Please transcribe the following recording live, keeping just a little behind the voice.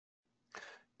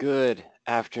Good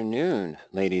afternoon,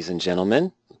 ladies and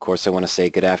gentlemen. Of course, I want to say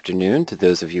good afternoon to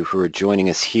those of you who are joining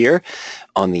us here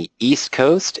on the East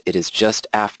Coast. It is just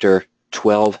after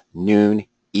 12 noon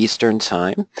Eastern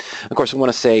Time. Of course, I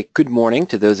want to say good morning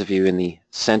to those of you in the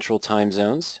Central Time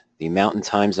Zones, the Mountain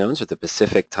Time Zones, or the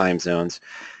Pacific Time Zones.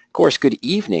 Of course, good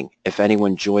evening if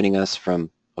anyone joining us from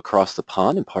across the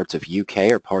pond in parts of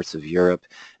UK or parts of Europe.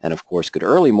 And of course, good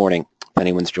early morning if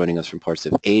anyone's joining us from parts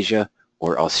of Asia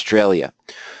or Australia.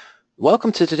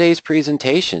 Welcome to today's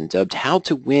presentation dubbed How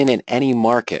to Win in Any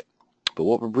Market. But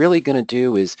what we're really going to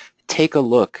do is take a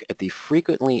look at the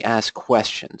frequently asked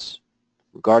questions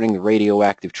regarding the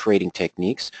radioactive trading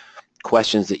techniques,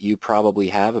 questions that you probably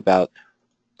have about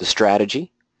the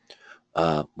strategy,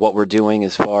 what we're doing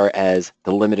as far as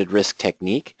the limited risk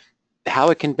technique, how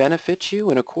it can benefit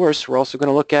you, and of course we're also going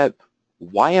to look at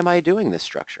why am I doing this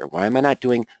structure? Why am I not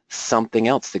doing something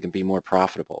else that can be more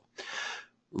profitable?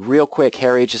 Real quick,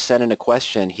 Harry just sent in a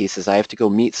question. He says, I have to go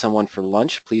meet someone for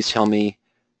lunch. Please tell me,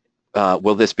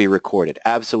 will this be recorded?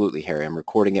 Absolutely, Harry. I'm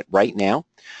recording it right now.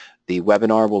 The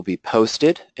webinar will be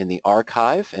posted in the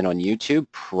archive and on YouTube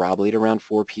probably at around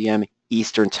 4 p.m.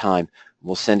 Eastern Time.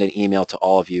 We'll send an email to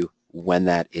all of you when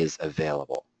that is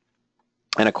available.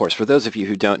 And of course, for those of you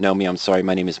who don't know me, I'm sorry,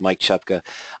 my name is Mike Chupka.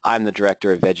 I'm the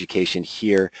Director of Education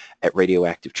here at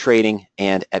RadioActive Trading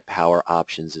and at Power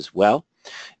Options as well.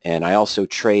 And I also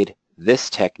trade this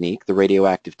technique, the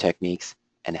radioactive techniques,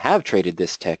 and have traded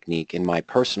this technique in my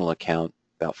personal account,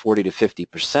 about 40 to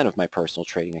 50% of my personal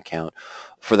trading account,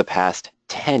 for the past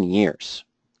 10 years.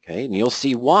 Okay, and you'll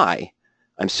see why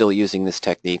I'm still using this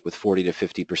technique with 40 to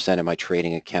 50% of my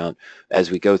trading account as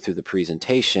we go through the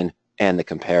presentation and the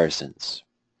comparisons.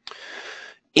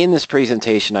 In this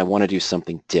presentation, I want to do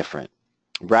something different.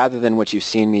 Rather than what you've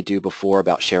seen me do before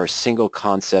about share a single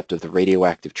concept of the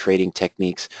radioactive trading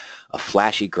techniques, a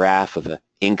flashy graph of an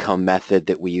income method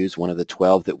that we use, one of the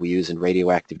 12 that we use in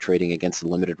radioactive trading against the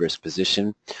limited risk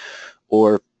position,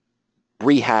 or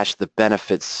rehash the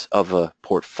benefits of a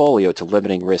portfolio to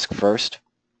limiting risk first,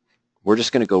 we're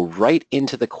just going to go right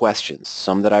into the questions,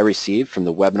 some that I received from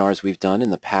the webinars we've done in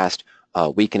the past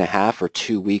week and a half or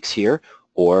 2 weeks here,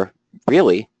 or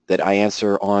really that I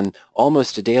answer on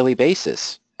almost a daily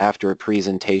basis after a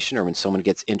presentation or when someone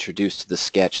gets introduced to the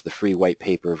sketch, the free white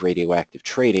paper of radioactive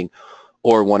trading,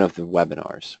 or one of the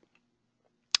webinars.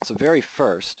 So very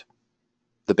first,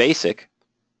 the basic,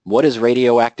 what is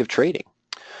radioactive trading?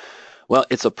 Well,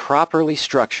 it's a properly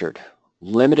structured,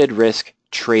 limited risk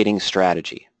trading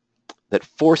strategy that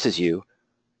forces you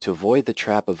to avoid the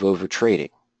trap of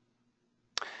overtrading.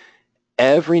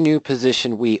 Every new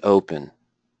position we open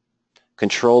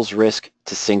controls risk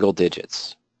to single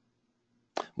digits.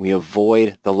 We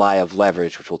avoid the lie of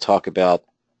leverage, which we'll talk about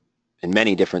in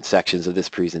many different sections of this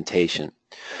presentation.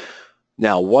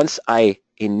 Now, once I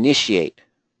initiate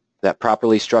that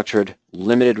properly structured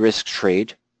limited risk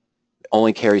trade,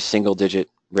 only carries single digit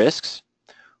risks,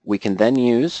 we can then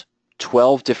use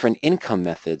 12 different income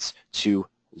methods to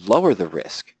lower the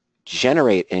risk,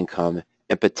 generate income,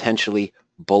 and potentially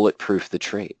bulletproof the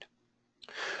trade.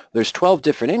 There's 12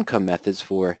 different income methods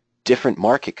for different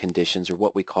market conditions, or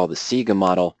what we call the SIGA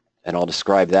model, and I'll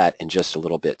describe that in just a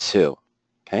little bit too.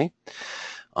 Okay?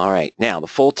 All right, now the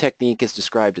full technique is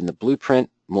described in the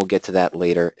blueprint, and we'll get to that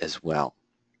later as well.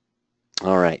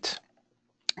 All right,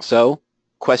 so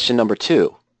question number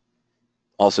 2.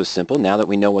 Also simple, now that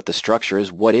we know what the structure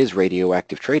is, what is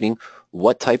radioactive trading,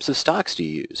 what types of stocks do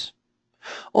you use?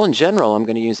 Well, in general, I'm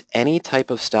going to use any type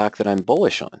of stock that I'm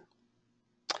bullish on.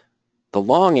 The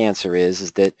long answer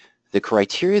is that the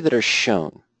criteria that are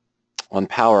shown on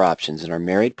Power Options in our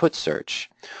Married Put search,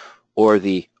 or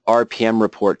the RPM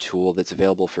report tool that's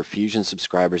available for Fusion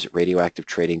subscribers at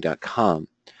radioactivetrading.com,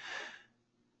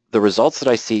 the results that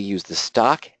I see use the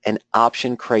stock and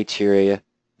option criteria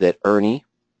that Ernie,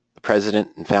 the president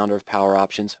and founder of Power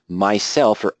Options,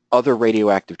 myself, or other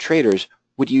radioactive traders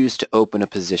would use to open a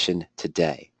position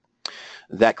today.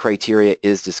 That criteria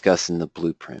is discussed in the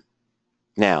blueprint.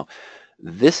 Now,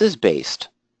 this is based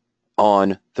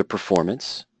on the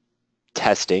performance,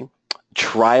 testing,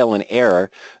 trial and error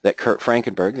that Kurt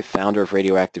Frankenberg, the founder of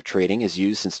Radioactive Trading, has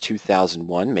used since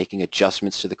 2001, making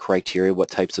adjustments to the criteria, what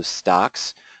types of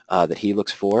stocks that he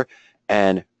looks for,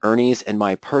 and Ernie's and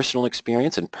my personal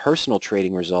experience and personal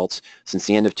trading results since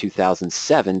the end of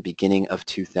 2007, beginning of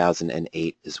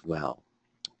 2008 as well.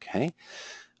 Okay,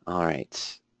 all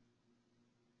right.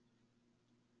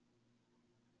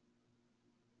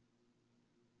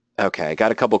 Okay, I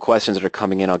got a couple questions that are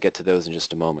coming in. I'll get to those in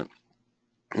just a moment.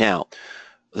 Now,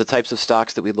 the types of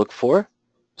stocks that we look for,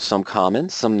 some common,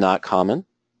 some not common,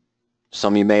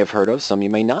 some you may have heard of, some you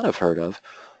may not have heard of.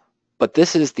 But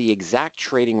this is the exact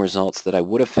trading results that I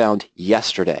would have found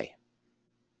yesterday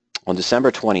on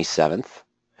December 27th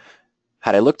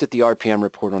had I looked at the RPM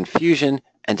report on Fusion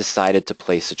and decided to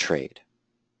place a trade.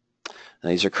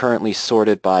 Now, these are currently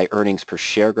sorted by earnings per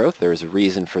share growth. There is a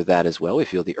reason for that as well. We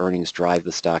feel the earnings drive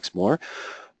the stocks more.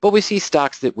 But we see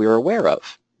stocks that we're aware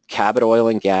of. Cabot Oil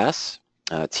and Gas,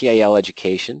 TAL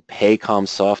Education, Paycom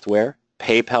Software,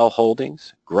 PayPal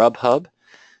Holdings, Grubhub,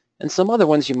 and some other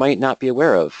ones you might not be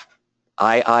aware of.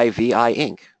 IIVI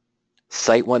Inc.,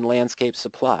 SiteOne Landscape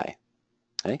Supply.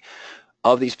 Okay?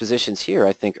 Of these positions here,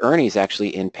 I think Ernie's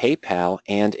actually in PayPal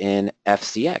and in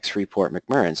FCX, Freeport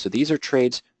McMoRan. So these are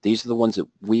trades, these are the ones that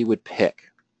we would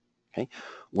pick. Okay?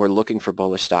 We're looking for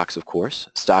bullish stocks, of course,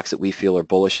 stocks that we feel are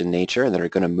bullish in nature and that are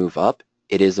going to move up.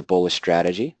 It is a bullish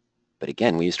strategy. But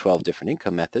again, we use 12 different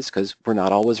income methods because we're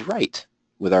not always right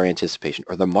with our anticipation,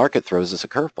 or the market throws us a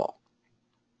curveball.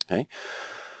 Okay?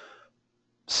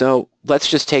 So let's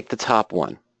just take the top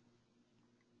one.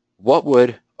 What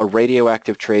would a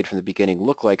radioactive trade from the beginning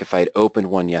look like if I had opened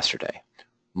one yesterday?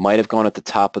 Might have gone at the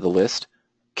top of the list.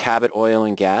 Cabot Oil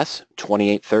and Gas,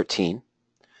 2813.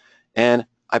 And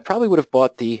I probably would have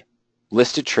bought the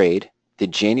listed trade, the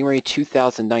January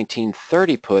 2019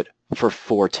 30 put for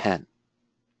 410.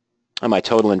 And my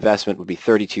total investment would be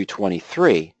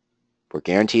 3223. We're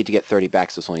guaranteed to get 30 back,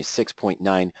 so it's only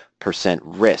 6.9%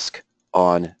 risk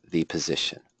on the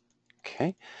position.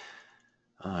 Okay.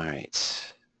 All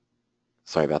right.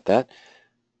 Sorry about that.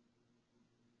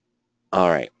 All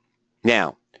right.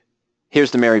 Now,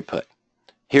 here's the Mary put.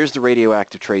 Here's the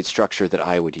radioactive trade structure that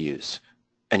I would use.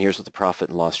 And here's what the profit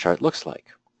and loss chart looks like.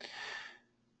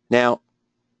 Now,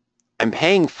 I'm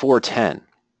paying 410.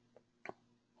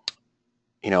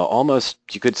 You know, almost,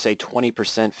 you could say 20%,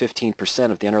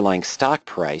 15% of the underlying stock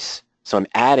price. So I'm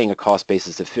adding a cost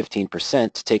basis of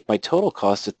 15% to take my total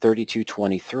cost to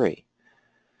 3223.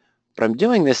 But I'm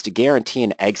doing this to guarantee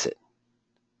an exit.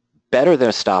 Better than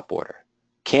a stop order.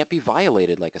 Can't be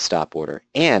violated like a stop order.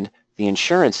 And the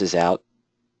insurance is out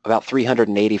about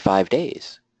 385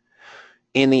 days.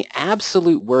 In the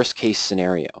absolute worst case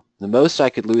scenario, the most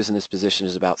I could lose in this position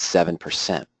is about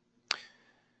 7%.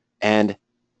 And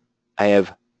I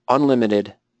have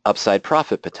unlimited upside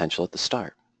profit potential at the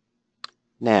start.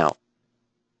 Now,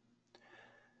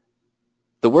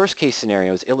 the worst case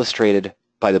scenario is illustrated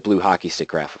by the blue hockey stick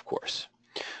graph, of course.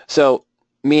 So,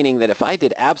 meaning that if I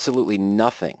did absolutely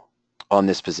nothing on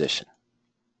this position,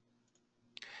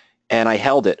 and I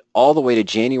held it all the way to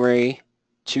January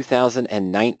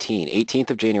 2019, 18th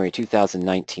of January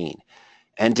 2019,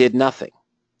 and did nothing,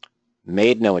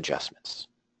 made no adjustments,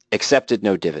 accepted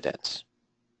no dividends,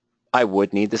 I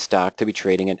would need the stock to be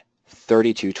trading at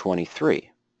 32.23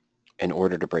 in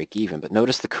order to break even. But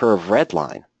notice the curve red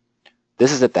line.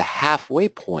 This is at the halfway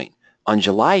point on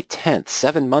July 10th,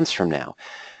 7 months from now.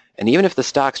 And even if the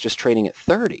stock's just trading at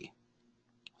 30,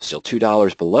 still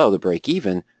 $2 below the break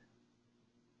even,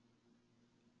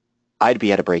 I'd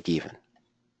be at a break even.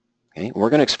 Okay? We're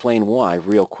going to explain why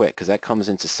real quick because that comes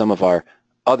into some of our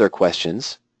other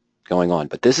questions going on.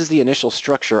 But this is the initial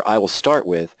structure I will start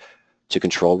with to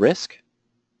control risk,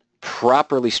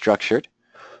 properly structured.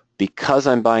 Because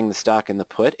I'm buying the stock in the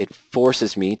put, it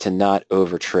forces me to not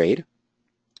overtrade.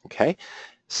 Okay,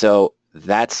 so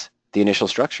that's the initial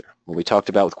structure. What we talked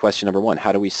about with question number one,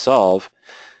 how do we solve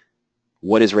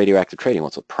what is radioactive trading? Well,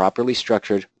 it's a properly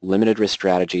structured, limited risk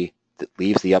strategy that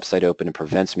leaves the upside open and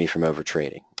prevents me from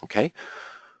overtrading. Okay,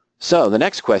 so the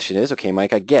next question is, okay,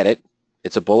 Mike, I get it.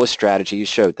 It's a bullish strategy. You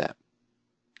showed that.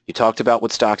 You talked about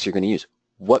what stocks you're going to use.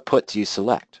 What put do you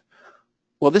select?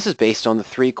 Well, this is based on the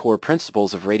three core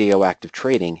principles of radioactive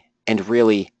trading and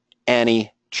really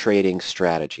any trading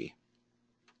strategy.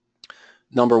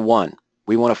 Number one,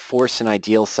 we want to force an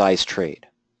ideal size trade.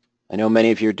 I know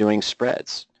many of you are doing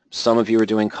spreads. Some of you are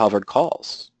doing covered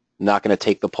calls. I'm not going to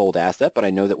take the polled asset, but I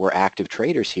know that we're active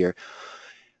traders here.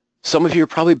 Some of you are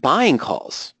probably buying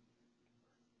calls.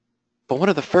 But one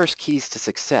of the first keys to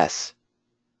success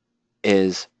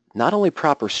is not only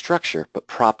proper structure, but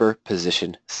proper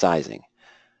position sizing.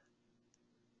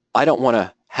 I don't want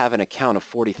to have an account of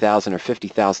 $40,000 or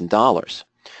 $50,000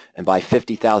 and buy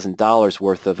 $50,000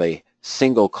 worth of a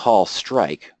single call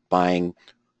strike, buying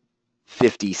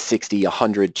 50, 60,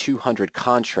 100, 200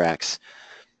 contracts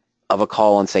of a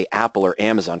call on, say, Apple or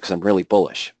Amazon because I'm really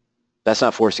bullish. That's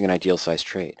not forcing an ideal size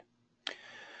trade.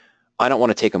 I don't want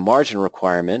to take a margin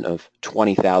requirement of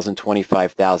 $20,000,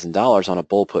 $25,000 on a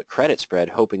bull put credit spread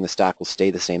hoping the stock will stay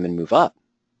the same and move up.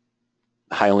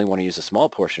 I only want to use a small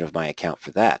portion of my account for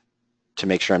that to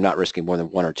make sure I'm not risking more than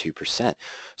 1 or 2%.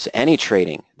 So any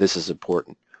trading, this is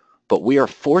important. But we are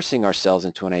forcing ourselves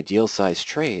into an ideal size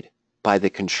trade by the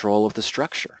control of the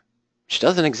structure, which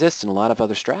doesn't exist in a lot of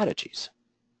other strategies.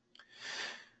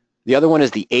 The other one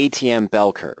is the ATM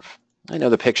bell curve. I know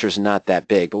the picture's not that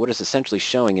big, but what it's essentially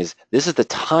showing is this is the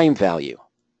time value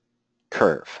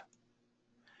curve.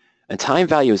 And time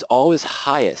value is always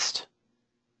highest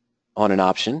on an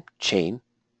option chain,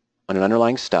 on an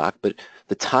underlying stock, but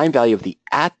the time value of the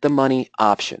at-the-money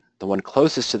option, the one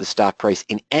closest to the stock price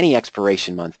in any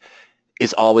expiration month,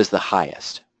 is always the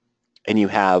highest. And you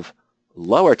have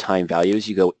lower time values,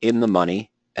 you go in the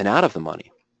money and out of the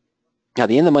money. Now,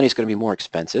 the in the money is going to be more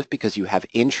expensive because you have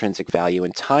intrinsic value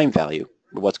and time value,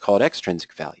 or what's called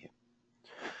extrinsic value.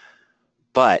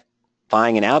 But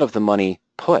buying an out of the money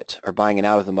put or buying an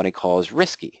out of the money call is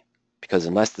risky because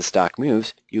unless the stock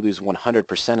moves, you lose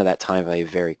 100% of that time value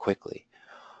very quickly.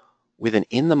 With an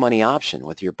in the money option,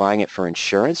 whether you're buying it for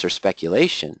insurance or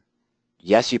speculation,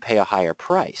 yes, you pay a higher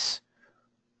price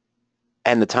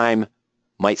and the time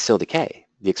might still decay.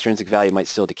 The extrinsic value might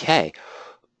still decay,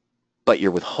 but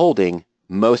you're withholding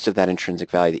most of that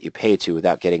intrinsic value that you pay to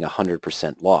without getting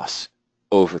 100% loss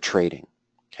over trading.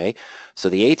 Okay, so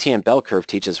the ATM bell curve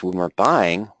teaches when we're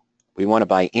buying, we want to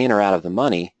buy in or out of the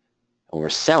money. When we're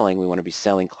selling, we want to be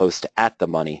selling close to at the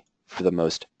money for the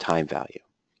most time value.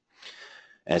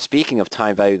 And speaking of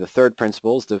time value, the third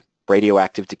principle is the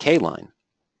radioactive decay line.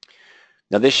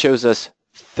 Now this shows us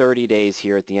 30 days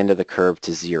here at the end of the curve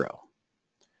to zero.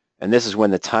 And this is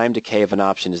when the time decay of an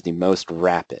option is the most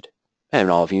rapid. And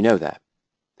all of you know that.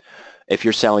 If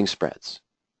you're selling spreads,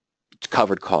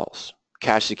 covered calls,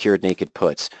 cash secured naked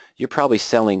puts, you're probably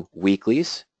selling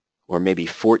weeklies or maybe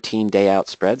 14-day out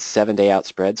spreads, 7-day out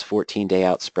spreads, 14-day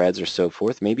out spreads or so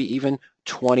forth, maybe even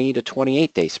 20 to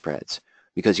 28-day spreads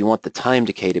because you want the time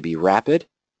decay to be rapid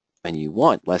and you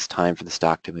want less time for the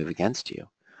stock to move against you.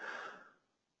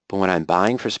 But when I'm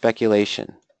buying for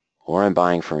speculation or I'm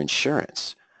buying for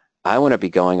insurance, I want to be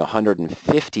going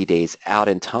 150 days out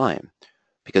in time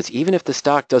because even if the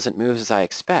stock doesn't move as I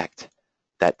expect,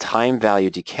 that time value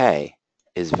decay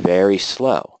is very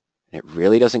slow. And it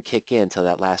really doesn't kick in until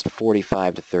that last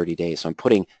 45 to 30 days. So I'm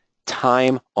putting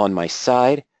time on my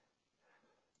side,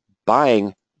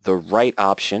 buying the right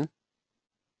option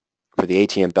for the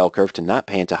ATM bell curve to not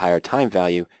pay into higher time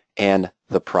value and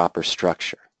the proper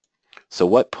structure. So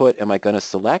what put am I going to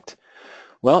select?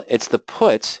 Well, it's the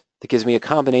put that gives me a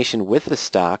combination with the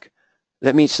stock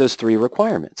that meets those three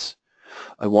requirements.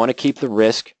 I want to keep the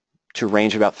risk to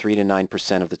range about 3 to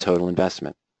 9% of the total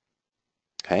investment.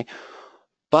 Okay,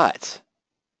 but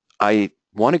I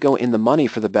want to go in the money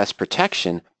for the best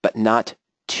protection, but not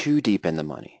too deep in the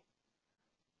money.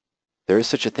 There is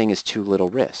such a thing as too little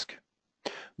risk.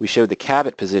 We showed the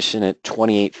Cabot position at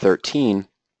 28.13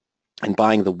 and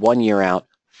buying the 1 year out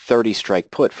 30 strike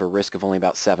put for a risk of only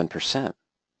about 7%.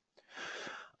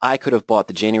 I could have bought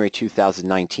the January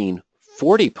 2019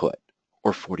 40 put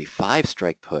or 45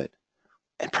 strike put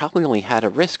and probably only had a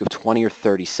risk of 20 or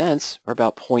 30 cents or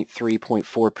about 0.3,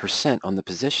 0.4% on the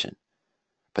position.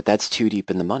 But that's too deep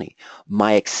in the money.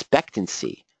 My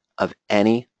expectancy of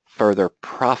any further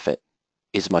profit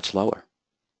is much lower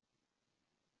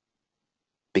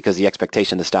because the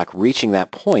expectation of the stock reaching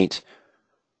that point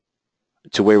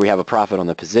to where we have a profit on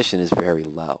the position is very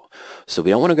low. So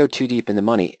we don't want to go too deep in the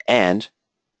money, and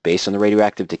based on the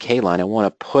radioactive decay line, I want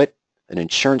to put an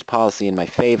insurance policy in my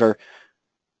favor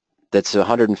that's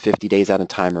 150 days out in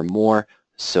time or more,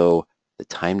 so the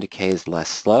time decay is less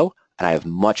slow and I have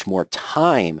much more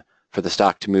time for the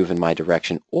stock to move in my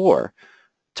direction or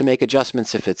to make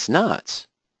adjustments if it's not,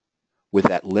 with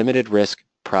that limited risk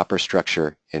proper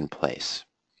structure in place.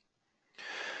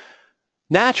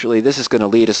 Naturally, this is going to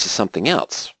lead us to something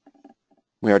else.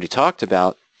 We already talked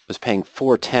about was paying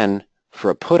 $4.10 for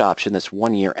a put option that's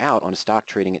 1 year out on a stock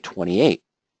trading at 28,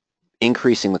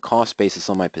 increasing the cost basis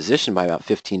on my position by about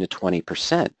 15 to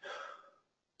 20%.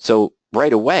 So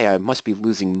right away, I must be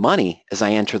losing money as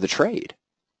I enter the trade.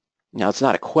 Now, it's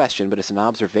not a question, but it's an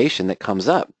observation that comes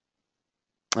up.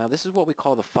 Now, this is what we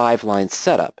call the 5-line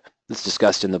setup. It's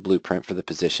discussed in the blueprint for the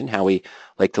position, how we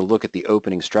like to look at the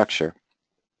opening structure.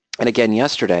 And again,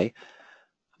 yesterday,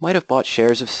 I might have bought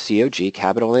shares of COG,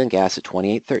 Cabot Oil and Gas, at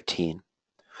 28.13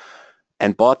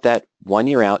 and bought that 1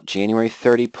 year out January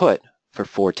 30 put for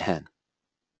 $4.10.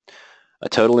 A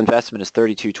total investment is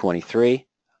 $32.23,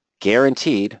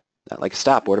 guaranteed, not like a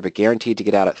stop order, but guaranteed to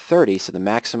get out at 30, so the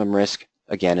maximum risk,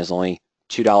 again, is only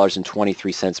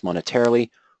 $2.23 monetarily,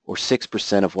 or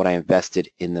 6% of what I invested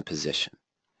in the position.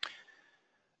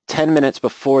 10 minutes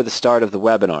before the start of the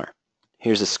webinar,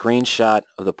 here's a screenshot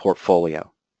of the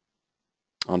portfolio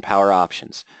on Power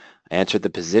Options. I entered the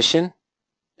position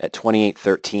at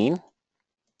 28.13.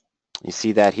 You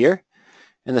see that here?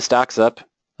 and the stock's up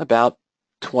about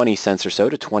 20 cents or so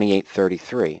to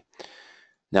 28.33.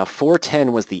 Now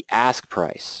 410 was the ask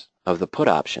price of the put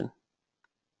option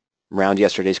around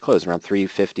yesterday's close, around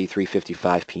 3:50,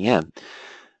 3:55 p.m.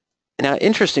 Now,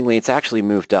 interestingly, it's actually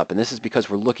moved up, and this is because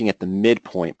we're looking at the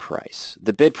midpoint price.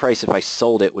 The bid price, if I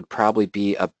sold it, would probably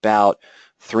be about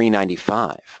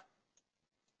 $3.95.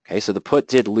 Okay, so the put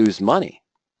did lose money.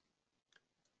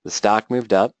 The stock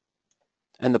moved up,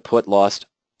 and the put lost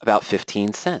about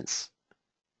 15 cents.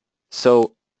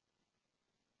 So,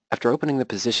 after opening the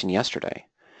position yesterday,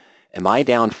 am I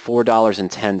down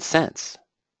 $4.10?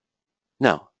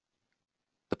 No,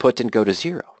 the put didn't go to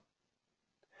zero.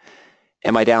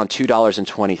 Am I down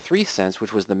 $2.23,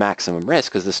 which was the maximum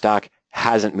risk because the stock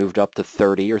hasn't moved up to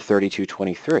 30 or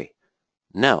 32.23?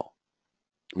 No.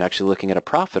 I'm actually looking at a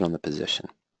profit on the position.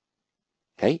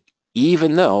 Okay?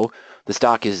 Even though the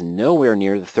stock is nowhere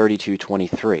near the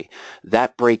 32.23.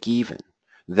 That break even,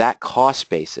 that cost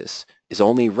basis is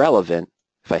only relevant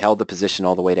if I held the position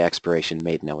all the way to expiration,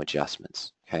 made no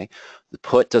adjustments. Okay? The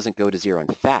put doesn't go to zero. In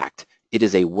fact, it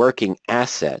is a working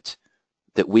asset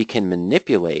that we can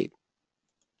manipulate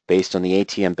based on the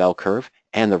ATM bell curve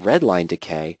and the red line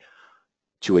decay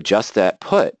to adjust that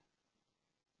put,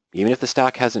 even if the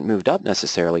stock hasn't moved up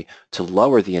necessarily, to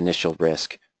lower the initial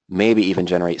risk, maybe even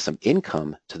generate some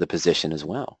income to the position as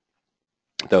well.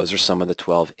 Those are some of the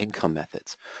 12 income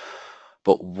methods.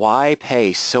 But why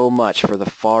pay so much for the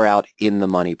far out in the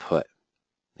money put?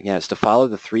 Again, it's to follow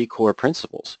the three core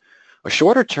principles. A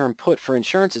shorter term put for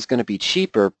insurance is going to be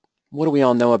cheaper. What do we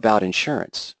all know about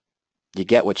insurance? You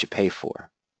get what you pay for.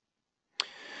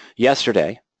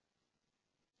 Yesterday,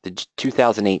 the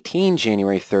 2018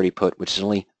 January 30 put, which is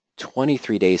only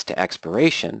 23 days to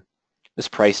expiration, was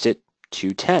priced at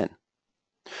 $2.10.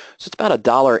 So it's about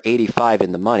 $1.85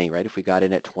 in the money, right? If we got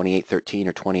in at 28.13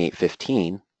 or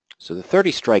 28.15. So the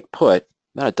 30 strike put,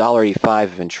 about $1.85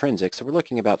 of intrinsic. So we're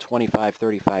looking about 25,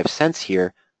 35 cents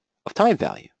here of time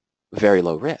value. Very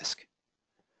low risk.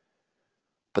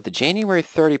 But the January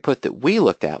 30 put that we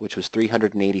looked at, which was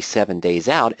 387 days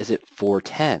out, is at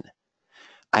 $4.10.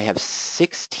 I have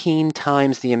 16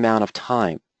 times the amount of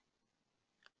time,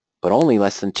 but only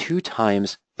less than 2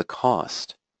 times the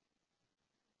cost.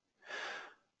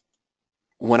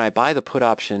 When I buy the put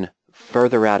option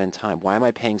further out in time, why am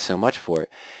I paying so much for it?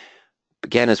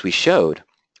 Again, as we showed,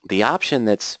 the option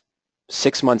that's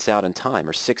 6 months out in time,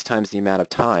 or 6 times the amount of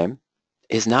time,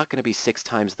 is not going to be 6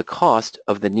 times the cost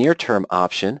of the near-term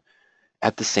option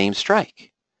at the same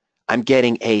strike. I'm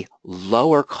getting a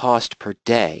lower cost per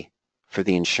day for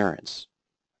the insurance.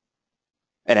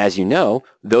 And as you know,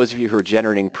 those of you who are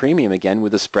generating premium again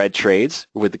with the spread trades,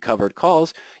 with the covered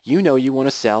calls, you know you want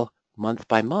to sell month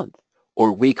by month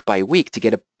or week by week to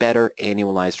get a better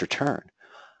annualized return.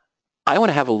 I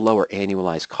want to have a lower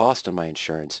annualized cost on my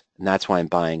insurance, and that's why I'm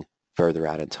buying further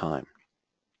out in time.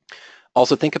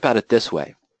 Also, think about it this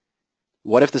way.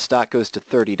 What if the stock goes to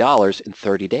 $30 in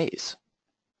 30 days?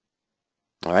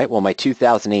 All right, well, my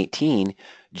 2018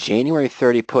 January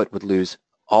 30 put would lose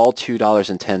all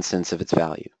 $2.10 of its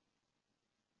value.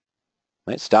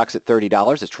 Right, stock's at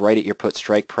 $30. It's right at your put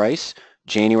strike price.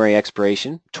 January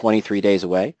expiration, 23 days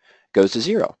away, goes to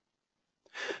zero.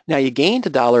 Now, you gained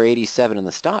 $1.87 in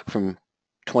the stock from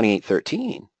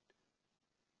 28.13,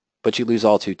 but you lose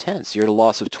all 2/10. So you're at a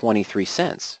loss of 23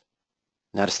 cents.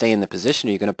 Now, to stay in the position,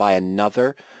 are you going to buy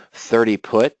another 30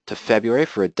 put to February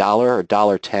for $1 or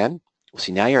 $1.10? Well,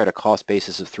 see, now you're at a cost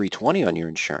basis of $3.20 on your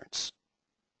insurance.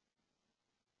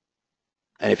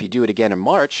 And if you do it again in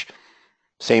March,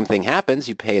 same thing happens.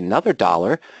 You pay another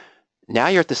 $1. Now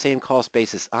you're at the same cost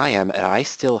basis I am, and I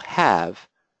still have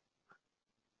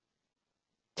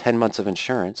 10 months of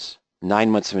insurance, 9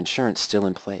 months of insurance still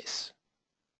in place.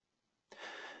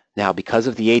 Now, because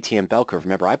of the ATM bell curve,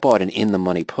 remember, I bought an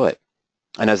in-the-money put.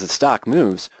 And as the stock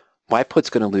moves, my put's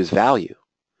going to lose value.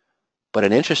 But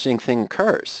an interesting thing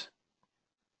occurs.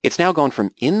 It's now gone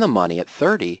from in the money at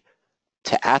 30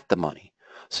 to at the money.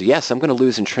 So yes, I'm going to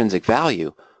lose intrinsic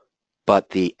value, but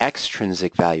the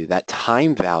extrinsic value, that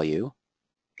time value,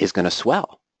 is going to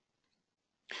swell.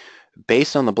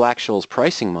 Based on the Black-Scholes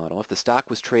pricing model, if the stock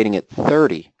was trading at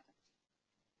 30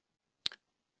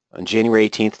 on January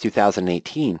 18th,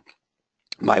 2018,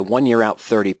 my 1 year out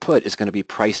 30 put is going to be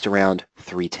priced around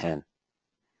 $3.10.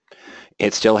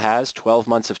 It still has 12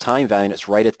 months of time value, and it's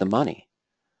right at the money.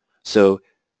 So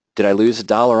did I lose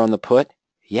 $1 on the put?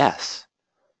 Yes.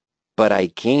 But I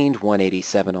gained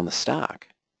 $1.87 on the stock.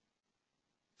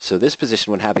 So this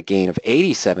position would have a gain of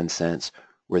 87 cents,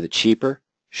 where the cheaper,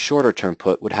 shorter term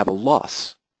put would have a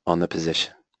loss on the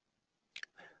position.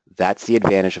 That's the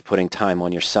advantage of putting time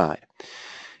on your side.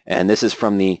 And this is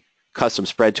from the custom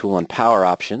spread tool on Power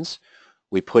Options.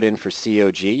 We put in for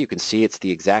COG. You can see it's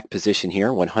the exact position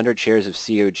here, 100 shares of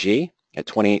COG at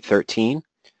 28.13,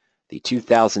 the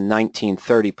 2019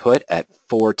 30 put at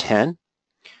 4.10.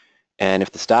 And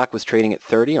if the stock was trading at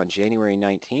 30 on January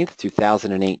 19th,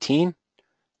 2018,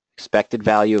 expected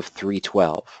value of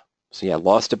 312. So yeah,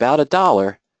 lost about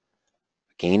 $1,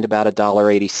 gained about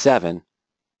 $1.87.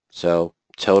 So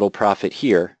total profit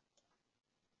here,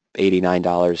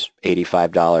 $89,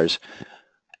 $85,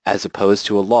 as opposed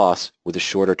to a loss with a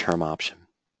shorter term option.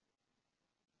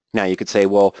 Now you could say,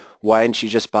 well, why didn't you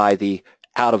just buy the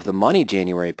out of the money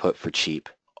January put for cheap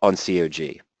on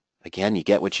COG? Again, you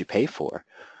get what you pay for.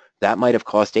 That might have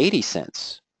cost 80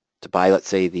 cents to buy, let's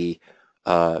say it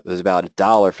was about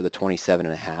 $1 for the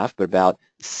 27.5, but about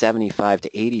 75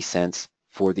 to 80 cents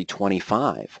for the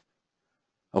 25.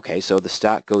 Okay, so the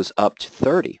stock goes up to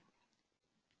 30.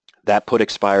 That put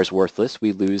expires worthless.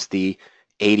 We lose the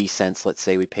 80 cents, let's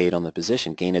say we paid on the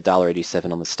position, gain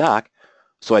 $1.87 on the stock.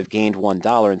 So I've gained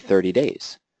 $1 in 30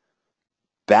 days.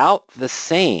 About the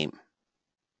same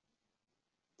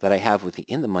that I have with the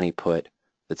in-the-money put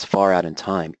that's far out in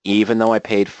time, even though I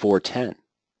paid $4.10,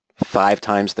 5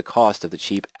 times the cost of the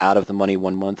cheap out-of-the-money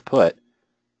 1-month put,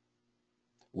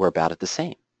 we're about at the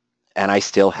same. And I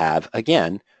still have,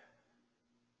 again,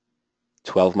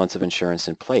 12 months of insurance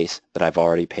in place that I've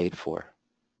already paid for.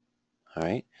 All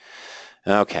right?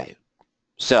 Okay.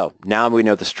 So now we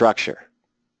know the structure.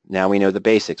 Now we know the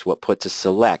basics, what put to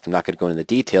select. I'm not going to go into the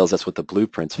details. That's what the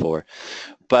blueprint's for.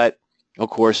 But, of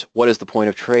course, what is the point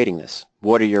of trading this?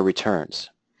 What are your returns?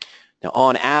 Now,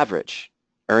 on average,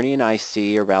 Ernie and I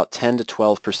see about 10 to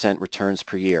 12% returns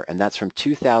per year, and that's from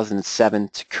 2007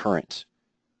 to current.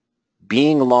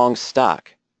 Being long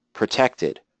stock,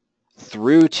 protected,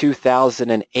 through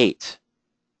 2008,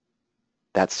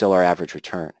 that's still our average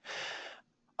return.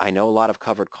 I know a lot of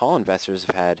covered call investors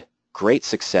have had great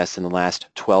success in the last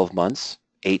 12 months,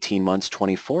 18 months,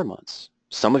 24 months.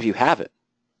 Some of you haven't.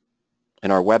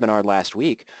 In our webinar last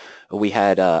week, we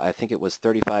had, I think it was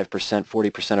 35%,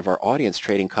 40% of our audience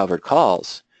trading covered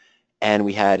calls, and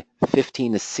we had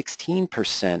 15 to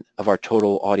 16% of our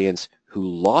total audience who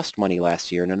lost money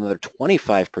last year, and another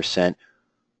 25%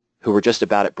 who were just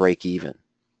about at break even.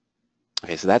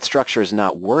 Okay, so that structure is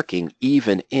not working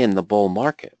even in the bull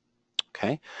market.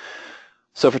 Okay,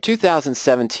 so for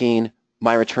 2017,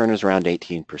 my return was around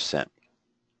 18%.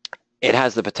 It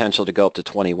has the potential to go up to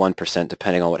 21%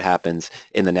 depending on what happens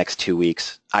in the next 2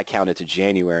 weeks. I counted to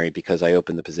January because I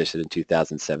opened the position in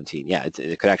 2017. Yeah,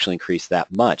 it could actually increase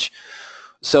that much.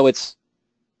 So it's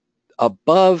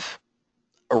above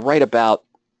or right about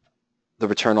the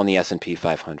return on the S&P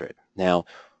 500. Now,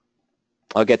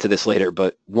 I'll get to this later,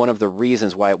 but one of the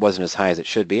reasons why it wasn't as high as it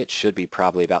should be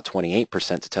probably about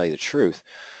 28% to tell you the truth,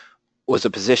 was a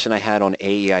position I had on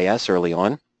AEIS early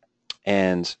on,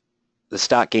 and the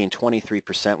stock gained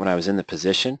 23% when I was in the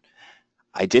position.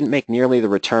 I didn't make nearly the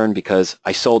return because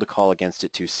I sold a call against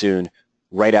it too soon.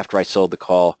 Right after I sold the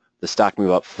call, the stock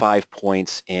moved up 5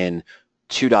 points in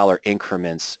 $2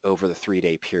 increments over the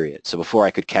 3-day period. So before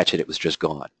I could catch it, it was just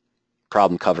gone.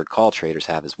 Problem covered call traders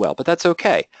have as well, but that's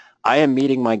okay. I am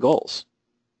meeting my goals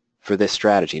for this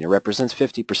strategy, and it represents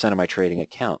 50% of my trading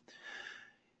account.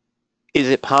 Is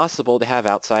it possible to have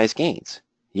outsized gains?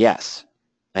 Yes.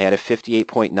 I had a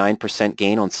 58.9%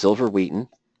 gain on silver Wheaton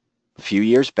a few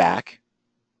years back.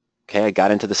 Okay, I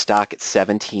got into the stock at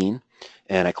 17,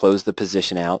 and I closed the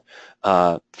position out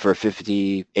for a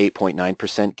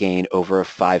 58.9% gain over a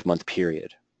 5-month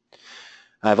period.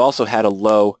 I've also had a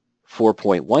low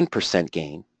 4.1%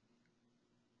 gain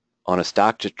on a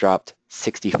stock that dropped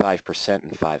 65% in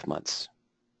 5 months.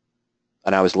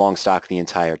 And I was long stock the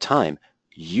entire time,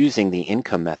 using the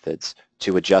income methods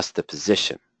to adjust the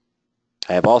position.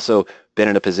 I have also been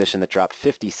in a position that dropped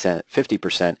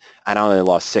 50%, and I only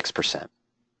lost 6%.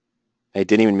 I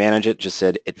didn't even manage it, just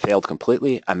said it failed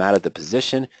completely. I'm out of the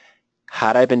position.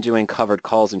 Had I been doing covered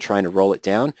calls and trying to roll it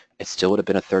down, it still would have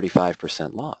been a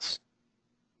 35% loss.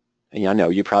 And I know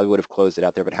you probably would have closed it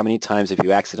out there, but how many times have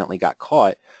you accidentally got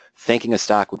caught thinking a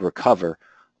stock would recover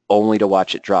only to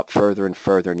watch it drop further and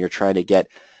further, and you're trying to get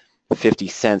 50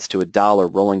 cents to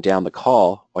 $1 rolling down the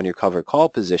call on your covered call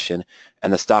position,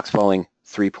 and the stock's falling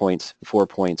 3 points, 4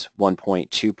 points, 1 point,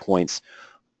 2 points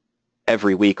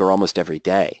every week or almost every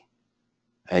day.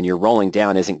 And your rolling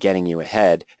down isn't getting you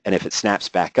ahead, and if it snaps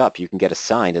back up, you can get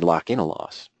assigned and lock in a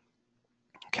loss.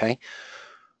 Okay?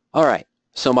 All right.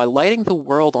 So am I lighting the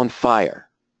world on fire?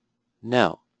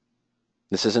 No.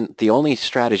 This isn't the only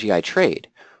strategy I trade.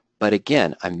 But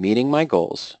again, I'm meeting my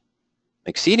goals,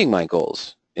 exceeding my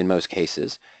goals in most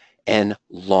cases, and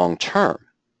long term.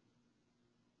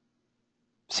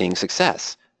 seeing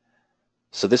success.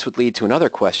 So this would lead to another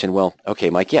question. Well, okay,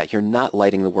 Mike, yeah, you're not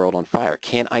lighting the world on fire.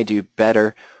 Can I do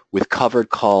better with covered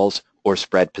calls or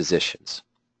spread positions?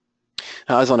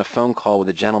 Now, I was on a phone call with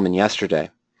a gentleman yesterday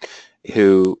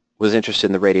who was interested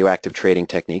in the radioactive trading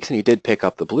techniques, and he did pick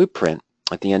up the blueprint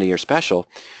at the end of your special.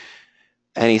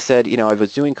 And he said, you know, I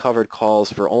was doing covered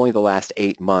calls for only the last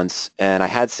 8 months, and I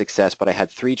had success, but I had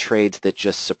 3 trades that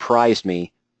just surprised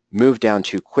me, moved down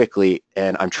too quickly,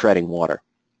 and I'm treading water.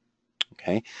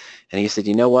 Okay? And he said,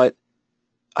 you know what?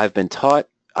 I've been taught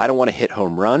I don't want to hit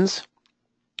home runs.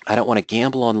 I don't want to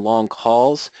gamble on long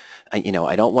calls. I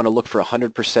don't want to look for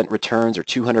 100% returns or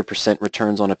 200%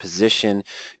 returns on a position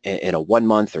in a 1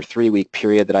 month or 3 week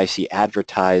period that I see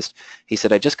advertised. He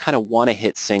said, I just kind of want to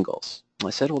hit singles. I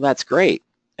said, well, that's great.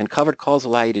 And covered calls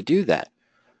allow you to do that.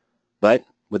 But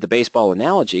with the baseball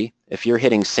analogy, if you're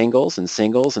hitting singles and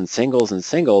singles and singles and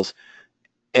singles,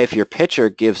 if your pitcher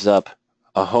gives up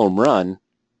a home run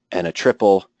and a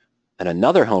triple and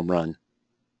another home run,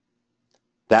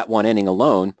 that one inning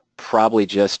alone probably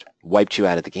just wiped you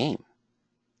out of the game.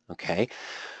 Okay?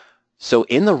 So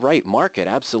in the right market,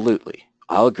 absolutely,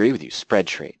 I'll agree with you, spread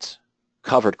trades,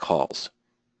 covered calls,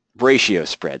 ratio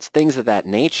spreads, things of that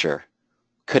nature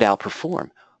could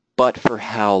outperform. But for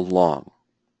how long?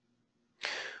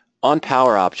 On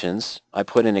power options, I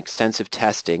put in extensive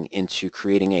testing into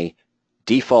creating a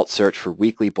default search for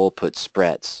weekly bull put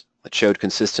spreads that showed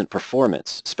consistent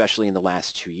performance, especially in the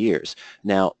last 2 years.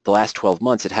 Now, the last 12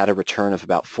 months, it had a return of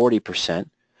about 40%.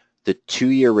 The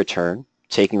 2-year return,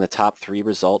 taking the top 3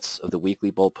 results of the weekly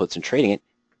bull puts and trading it,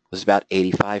 was about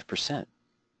 85%.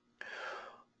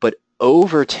 But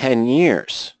over 10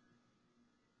 years,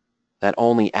 that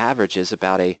only averages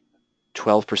about a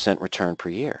 12% return per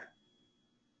year.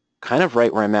 Kind of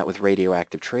right where I'm at with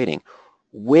radioactive trading,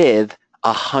 with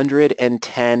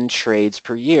 110 trades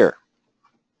per year,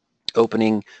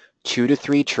 opening 2 to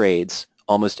 3 trades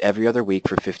almost every other week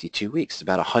for 52 weeks,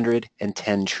 about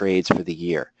 110 trades for the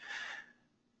year.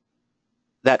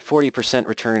 That 40%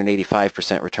 return and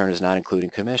 85% return is not including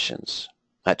commissions.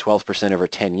 That 12% over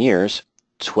 10 years,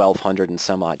 1,200 and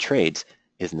some odd trades,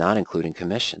 is not including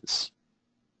commissions.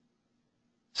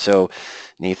 So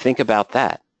when you think about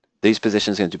that, these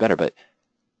positions are going to do better, but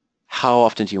how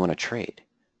often do you want to trade?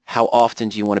 How often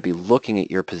do you want to be looking at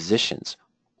your positions?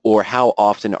 Or how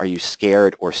often are you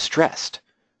scared or stressed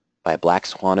by a black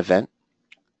swan event,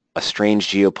 a strange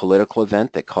geopolitical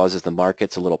event that causes the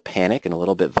markets a little panic and a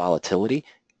little bit volatility,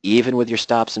 even with your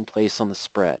stops in place on the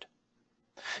spread,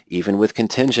 even with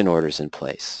contingent orders in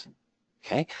place?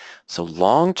 Okay? So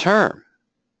long term,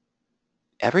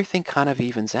 everything kind of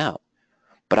evens out.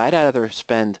 But I'd rather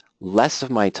spend less of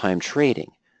my time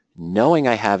trading, knowing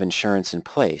I have insurance in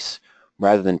place,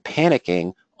 rather than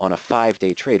panicking on a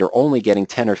 5-day trade or only getting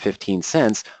 10 or 15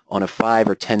 cents on a 5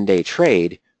 or 10-day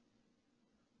trade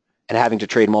and having to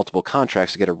trade multiple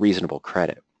contracts to get a reasonable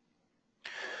credit.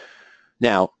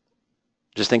 Now,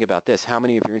 just think about this. How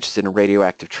many of you are interested in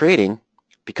radioactive trading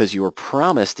because you were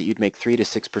promised that you'd make 3 to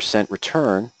 6%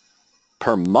 return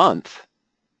per month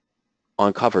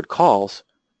on covered calls,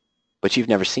 but you've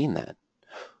never seen that,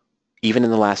 even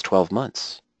in the last 12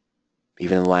 months,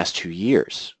 even in the last 2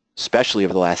 years, especially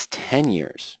over the last 10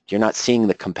 years. You're not seeing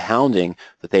the compounding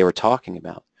that they were talking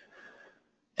about.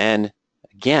 And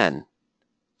again,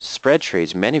 spread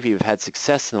trades, many of you have had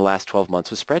success in the last 12 months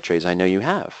with spread trades. I know you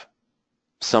have.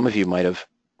 Some of you might have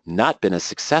not been as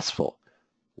successful.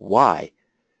 Why?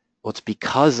 Well, it's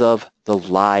because of the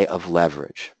lie of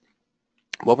leverage.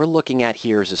 What we're looking at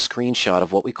here is a screenshot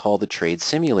of what we call the Trade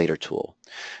Simulator tool.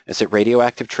 It's at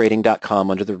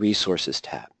radioactivetrading.com under the Resources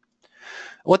tab.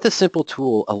 What this simple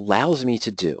tool allows me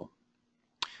to do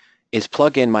is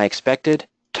plug in my expected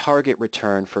target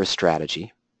return for a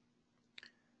strategy,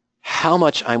 how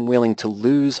much I'm willing to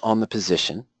lose on the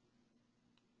position,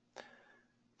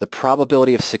 the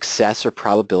probability of success or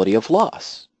probability of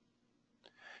loss.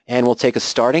 And we'll take a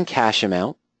starting cash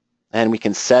amount and we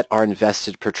can set our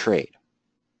invested per trade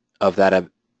of that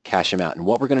cash amount. And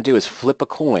what we're going to do is flip a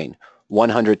coin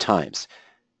 100 times.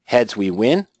 Heads, we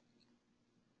win.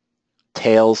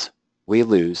 Tails, we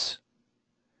lose.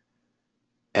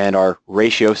 And our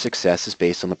ratio of success is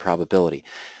based on the probability.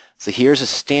 So here's a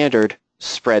standard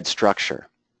spread structure.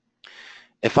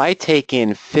 If I take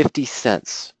in 50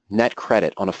 cents net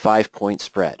credit on a 5-point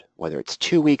spread, whether it's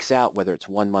 2 weeks out, whether it's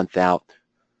 1 month out,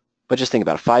 but just think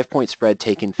about a 5-point spread,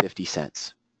 take in 50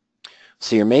 cents.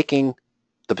 So you're making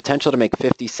the potential to make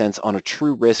 50 cents on a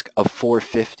true risk of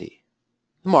 450,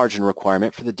 the margin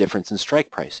requirement for the difference in strike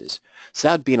prices. So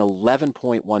that would be an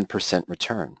 11.1%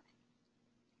 return.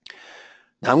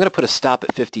 Now I'm going to put a stop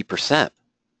at 50%.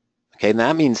 Okay, and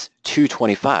that means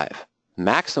 225.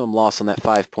 Maximum loss on that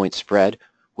 5-point spread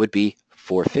would be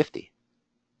 450.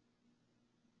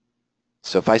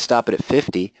 So if I stop it at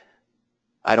 50,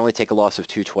 I'd only take a loss of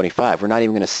 225. We're not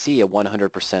even going to see a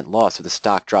 100% loss if the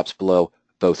stock drops below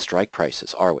both strike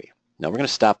prices, are we? No, we're going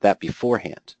to stop that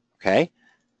beforehand, okay?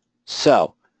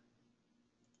 So,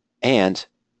 and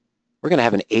we're going to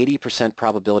have an 80%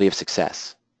 probability of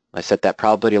success. I set that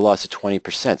probability of loss at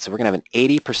 20%, so we're going to have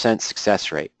an 80%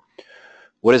 success rate.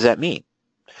 What does that mean?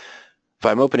 If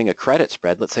I'm opening a credit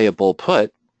spread, let's say a bull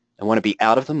put, I want to be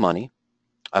out of the money,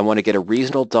 I want to get a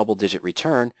reasonable double-digit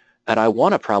return, and I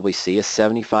want to probably see a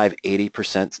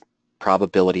 75-80%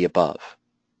 probability above.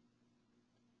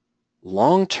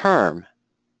 Long term,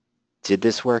 did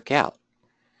this work out?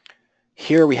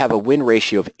 Here we have a win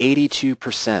ratio of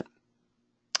 82%.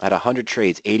 At 100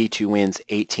 trades, 82 wins,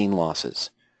 18 losses.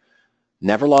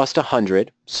 Never lost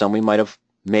 100. Some we might have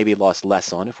maybe lost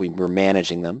less on if we were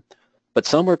managing them, but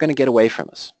some were going to get away from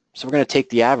us. So we're going to take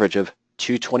the average of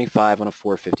 225 on a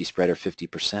 450 spread, or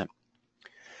 50%.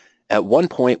 At one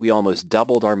point, we almost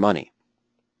doubled our money.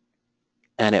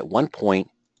 And at one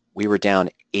point, we were down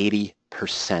 80%.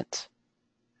 And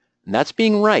that's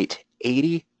being right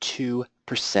 82%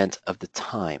 of the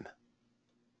time.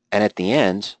 And at the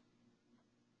end,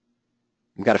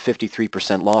 we've got a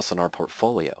 53% loss on our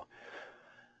portfolio.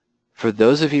 For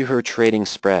those of you who are trading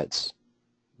spreads,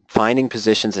 finding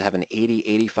positions that have an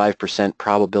 80-85%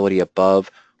 probability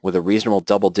above with a reasonable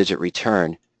double-digit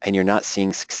return, and you're not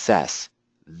seeing success,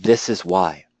 this is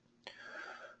why.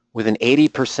 With an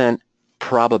 80%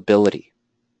 probability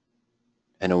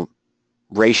and a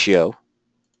ratio,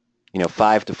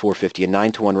 5 to 450, a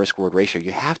 9 to 1 risk-reward ratio,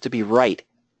 you have to be right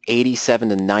 87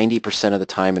 to 90% of the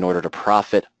time in order to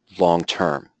profit long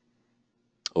term.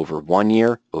 Over 1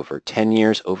 year, over 10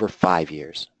 years, over 5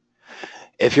 years.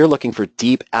 If you're looking for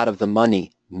deep out of the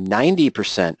money,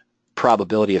 90%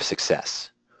 probability of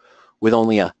success with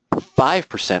only a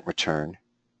 5% return,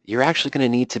 you're actually going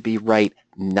to need to be right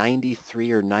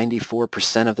 93 or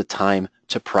 94% of the time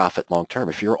to profit long term.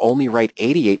 If you're only right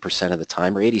 88% of the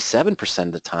time or 87%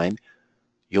 of the time,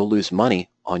 you'll lose money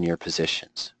on your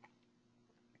positions.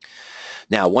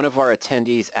 Now, one of our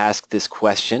attendees asked this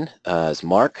question, is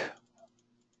Mark.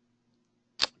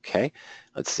 Okay,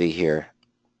 let's see here.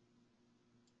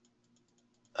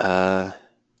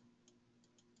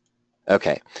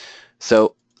 Okay,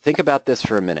 so think about this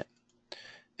for a minute.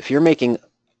 If you're making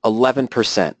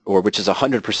 11%, or which is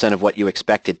 100% of what you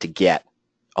expected to get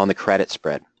on the credit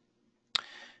spread,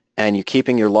 and you're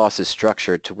keeping your losses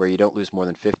structured to where you don't lose more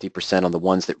than 50% on the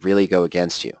ones that really go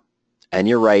against you, and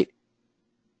you're right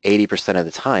 80% of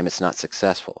the time, it's not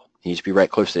successful. You should be right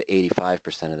closer to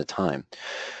 85% of the time.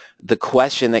 The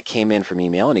question that came in from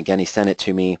email, and again, he sent it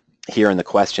to me here in the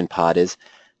question pod, is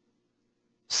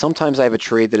sometimes I have a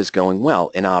trade that is going well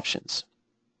in options.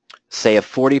 Say a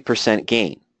 40%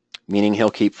 gain, meaning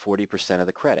he'll keep 40% of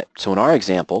the credit. So in our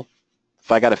example,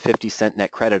 if I got a 50-cent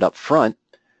net credit up front,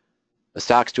 the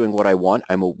stock's doing what I want.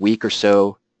 I'm a week or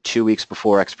so, 2 weeks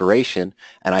before expiration,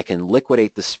 and I can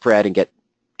liquidate the spread and get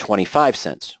 25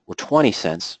 cents or 20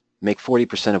 cents, make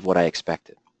 40% of what I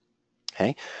expected.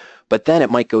 Okay? But then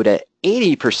it might go to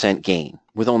 80% gain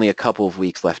with only a couple of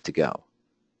weeks left to go.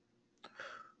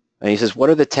 And he says, what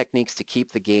are the techniques to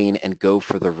keep the gain and go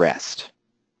for the rest?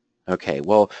 Okay,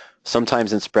 well,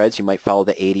 sometimes in spreads you might follow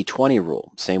the 80-20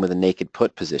 rule. Same with a naked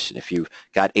put position. If you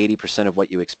got 80% of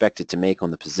what you expected to make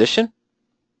on the position,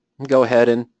 go ahead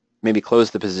and maybe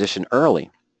close the position early.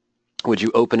 Would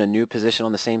you open a new position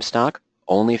on the same stock?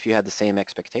 Only if you had the same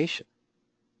expectation.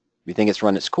 If you think it's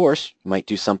run its course, you might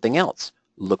do something else.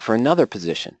 Look for another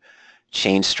position.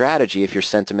 Change strategy if your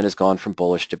sentiment has gone from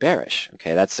bullish to bearish.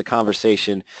 Okay, that's the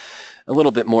conversation, a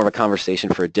little bit more of a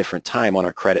conversation for a different time on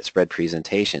our credit spread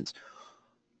presentations.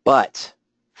 But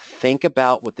think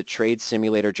about what the trade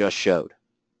simulator just showed.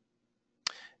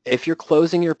 If you're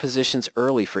closing your positions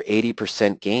early for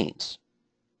 80% gains,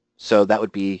 so that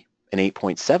would be an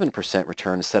 8.7%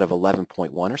 return instead of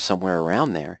 11.1 or somewhere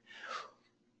around there,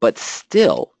 but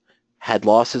still had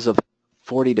losses of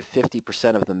 40 to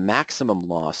 50% of the maximum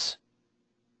loss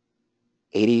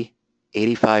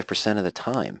 85% of the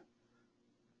time.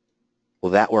 Will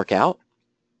that work out?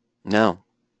 No.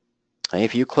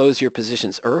 If you close your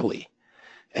positions early,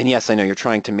 and yes, I know you're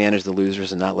trying to manage the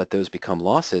losers and not let those become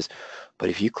losses, but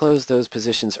if you close those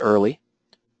positions early,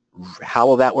 how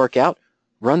will that work out?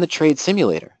 Run the trade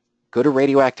simulator. Go to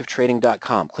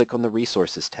RadioActiveTrading.com, click on the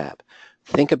Resources tab.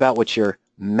 Think about what your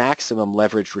maximum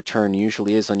leverage return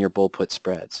usually is on your bull put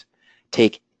spreads.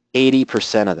 Take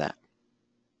 80% of that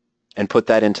and put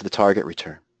that into the target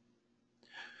return.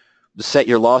 set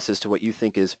your losses to what you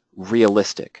think is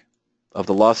realistic. Of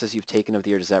the losses you've taken of the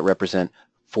year, does that represent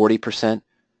 40%,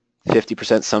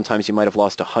 50%? Sometimes you might have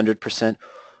lost 100%.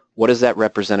 What does that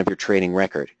represent of your trading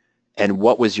record? And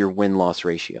what was your win-loss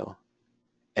ratio?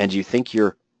 And do you think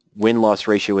your win-loss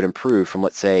ratio would improve from,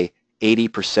 let's say,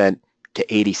 80% to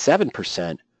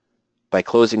 87% by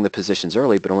closing the positions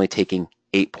early but only taking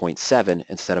 8.7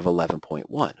 instead of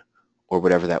 11.1, or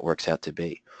whatever that works out to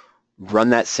be? Run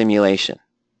that simulation.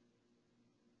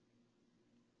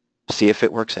 See if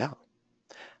it works out.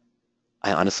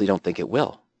 I honestly don't think it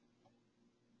will.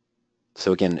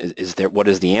 So again, what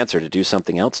is the answer? To do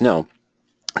something else? No.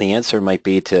 The answer might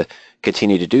be to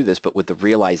continue to do this, but with the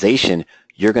realization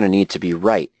you're going to need to be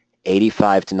right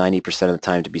 85 to 90% of the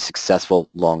time to be successful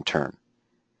long term.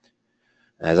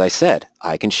 As I said,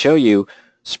 I can show you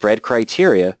spread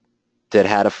criteria that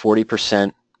had a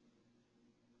 40%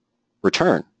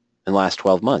 return in the last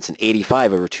 12 months and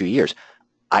 85 over 2 years.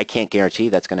 I can't guarantee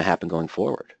that's going to happen going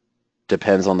forward.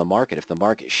 Depends on the market. If the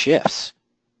market shifts,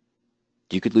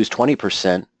 you could lose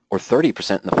 20% or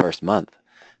 30% in the first month.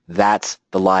 That's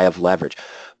the lie of leverage.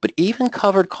 But even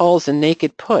covered calls and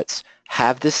naked puts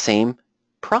have the same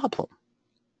problem.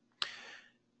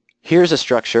 Here's a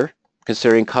structure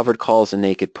considering covered calls and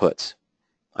naked puts.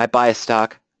 I buy a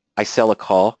stock, I sell a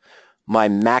call. My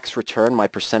max return, my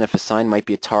percent of assigned, might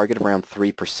be a target of around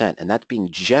 3%, and that's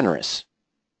being generous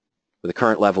with the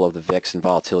current level of the VIX and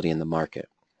volatility in the market.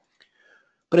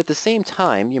 But at the same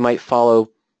time, you might follow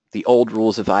the old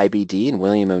rules of IBD and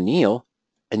William O'Neill,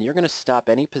 and you're going to stop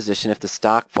any position if the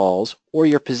stock falls or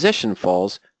your position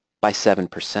falls by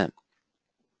 7%.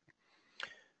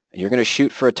 And you're going to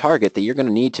shoot for a target that you're going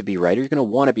to need to be right, or you're going to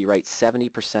want to be right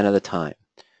 70% of the time.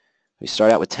 We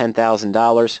start out with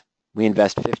 $10,000. We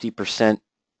invest 50%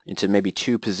 into maybe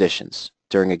 2 positions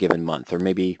during a given month, or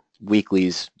maybe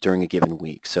weeklies during a given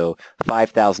week. So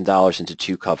 $5,000 into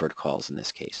 2 covered calls in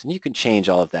this case. And you can change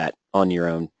all of that on your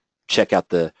own. Check out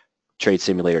the trade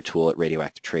simulator tool at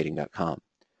RadioActiveTrading.com.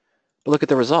 But look at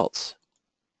the results.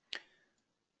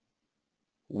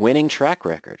 Winning track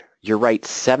record. You're right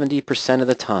 70% of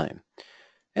the time.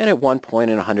 And at one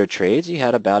point in 100 trades, you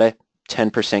had about a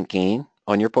 10% gain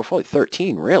on your portfolio.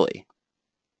 13, really.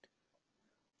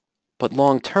 But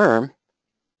long term,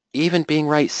 even being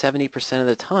right 70% of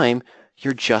the time,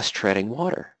 you're just treading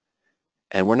water.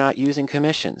 And we're not using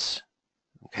commissions.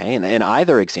 Okay, and in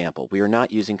either example, we are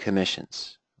not using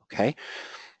commissions. Okay,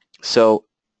 so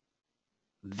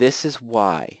this is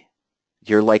why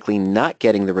you're likely not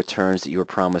getting the returns that you were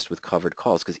promised with covered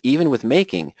calls, because even with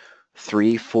making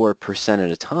 3-4%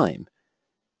 at a time,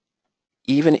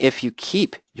 even if you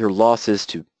keep your losses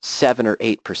to 7 or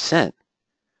 8%,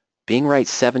 being right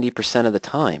 70% of the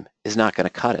time is not going to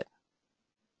cut it.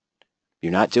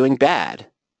 You're not doing bad.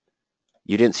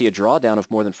 You didn't see a drawdown of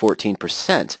more than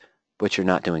 14%, but you're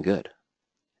not doing good.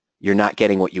 You're not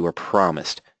getting what you were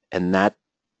promised, and that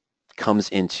comes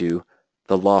into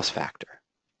the loss factor.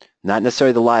 Not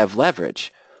necessarily the lie of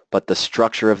leverage, but the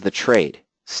structure of the trade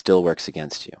still works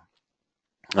against you.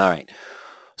 All right,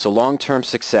 so long-term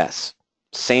success,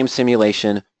 same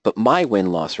simulation, but my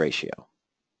win-loss ratio.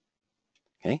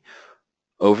 Okay,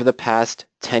 over the past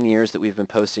 10 years that we've been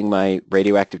posting my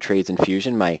Radioactive Trades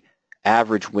Infusion, my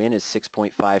average win is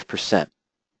 6.5%.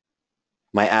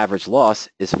 My average loss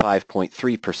is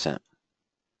 5.3%.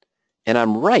 And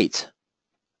I'm right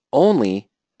only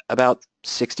about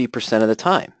 60% of the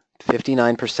time,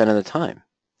 59% of the time.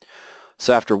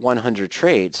 So after 100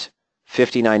 trades,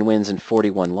 59 wins and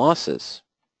 41 losses,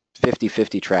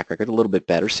 50-50 track record, a little bit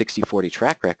better, 60-40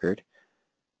 track record.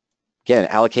 Again,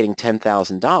 allocating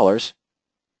 $10,000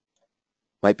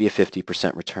 might be a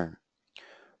 50% return.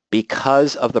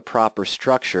 Because of the proper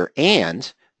structure,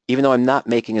 and even though I'm not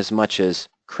making as much as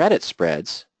credit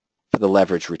spreads for the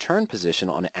leverage return position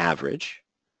on average,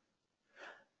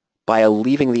 by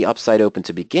leaving the upside open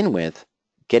to begin with,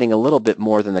 getting a little bit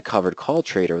more than the covered call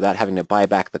trader without having to buy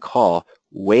back the call,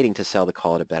 waiting to sell the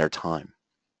call at a better time.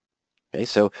 Okay,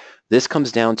 so this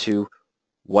comes down to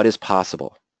what is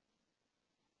possible.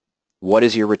 What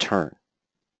is your return?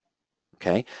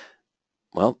 Okay,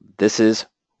 well, this is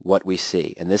what we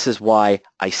see, and this is why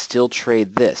I still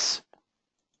trade this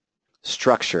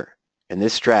structure and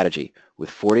this strategy with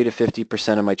 40 to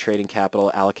 50% of my trading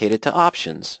capital allocated to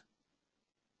options,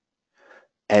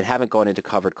 and haven't gone into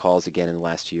covered calls again in the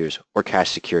last 2 years or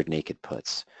cash secured naked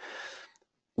puts.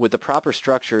 With the proper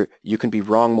structure, you can be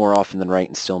wrong more often than right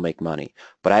and still make money.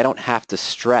 But I don't have to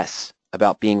stress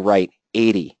about being right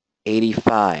 80,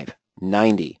 85,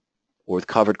 90, or with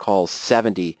covered calls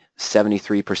 70,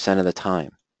 73% of the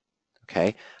time.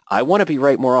 Okay? I want to be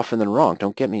right more often than wrong.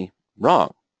 Don't get me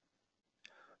wrong.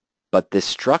 But this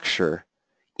structure,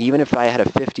 even if I had a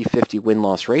 50-50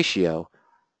 win-loss ratio,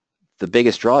 the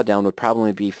biggest drawdown would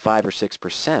probably be 5 or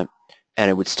 6%, and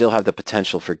it would still have the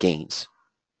potential for gains,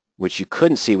 which you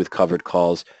couldn't see with covered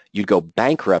calls. You'd go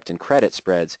bankrupt in credit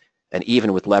spreads, and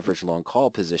even with leveraged long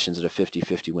call positions at a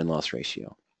 50-50 win-loss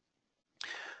ratio.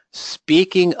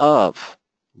 Speaking of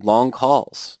long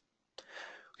calls,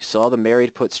 we saw the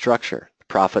married put structure, the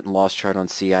profit and loss chart on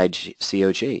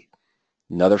COG.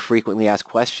 Another frequently asked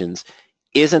questions,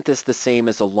 isn't this the same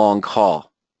as a long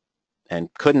call? And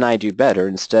couldn't I do better?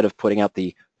 Instead of putting out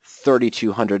the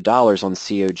 $3,200 on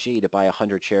COG to buy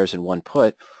 100 shares in one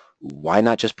put, why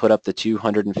not just put up the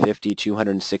 $250,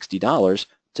 $260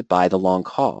 to buy the long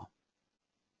call?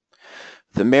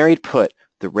 The married put,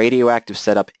 the radioactive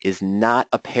setup, is not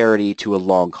a parity to a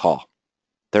long call.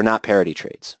 They're not parity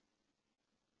trades.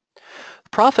 The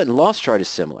profit and loss chart is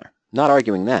similar. Not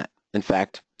arguing that. In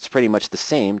fact, it's pretty much the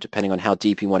same depending on how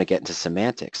deep you want to get into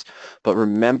semantics. But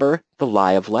remember the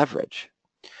lie of leverage.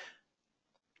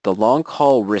 The long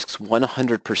call risks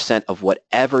 100% of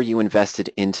whatever you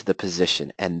invested into the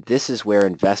position, and this is where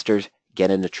investors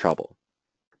get into trouble.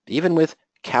 Even with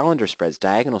calendar spreads,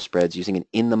 diagonal spreads, using an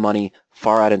in-the-money,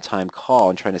 far-out-in-time call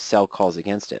and trying to sell calls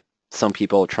against it. Some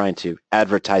people are trying to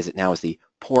advertise it now as the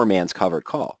poor man's covered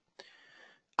call.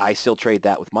 I still trade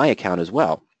that with my account as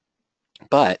well.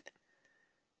 But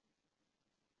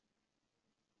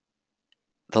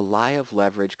the lie of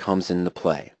leverage comes into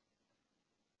play.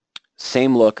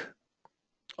 Same look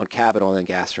on Capital and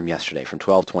Gas from yesterday, from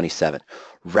 1227.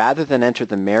 Rather than enter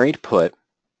the married put,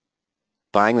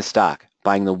 buying the stock,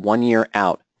 buying the 1 year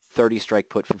out 30 strike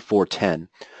put for 410,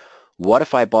 what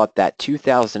if I bought that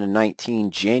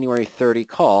 2019 January 30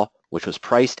 call, which was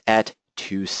priced at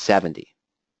 270?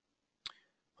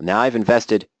 Well, now I've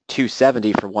invested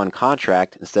 270 for one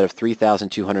contract instead of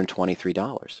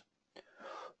 $3,223.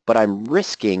 But I'm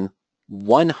risking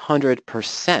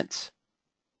 100%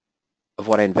 of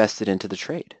what I invested into the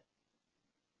trade.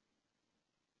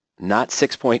 Not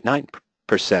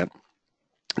 6.9%,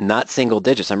 not single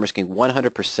digits. I'm risking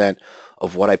 100%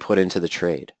 of what I put into the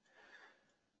trade.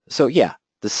 So yeah,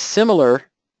 the similar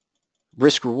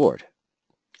risk reward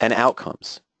and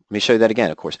outcomes. Let me show you that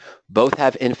again, of course. Both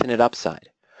have infinite upside.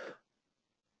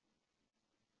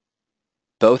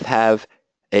 Both have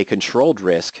a controlled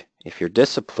risk if you're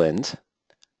disciplined,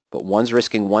 but one's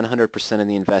risking 100% of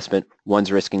the investment,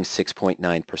 one's risking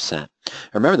 6.9%.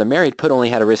 Remember, the married put only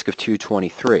had a risk of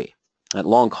 223. That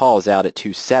long call is out at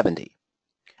 270.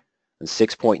 And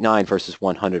 6.9 versus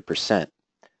 100%.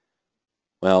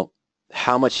 Well,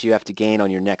 how much do you have to gain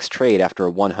on your next trade after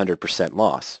a 100%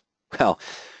 loss? Well,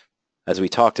 as we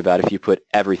talked about, if you put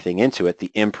everything into it,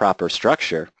 the improper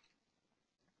structure,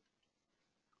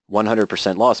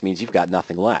 100% loss means you've got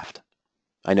nothing left.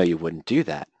 I know you wouldn't do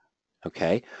that,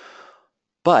 okay?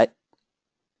 But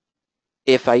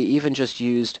if I even just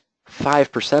used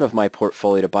 5% of my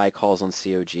portfolio to buy calls on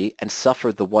COG and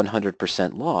suffered the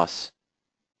 100% loss,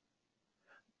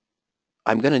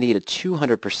 I'm going to need a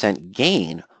 200%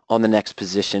 gain on the next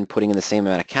position, putting in the same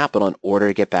amount of capital in order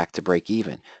to get back to break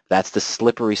even. That's the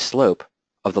slippery slope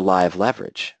of the lie of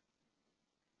leverage.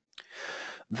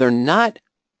 They're not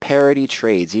parity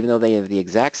trades, even though they have the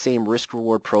exact same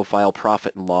risk-reward profile,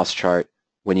 profit and loss chart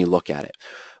when you look at it.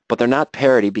 But they're not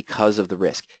parity because of the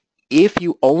risk. If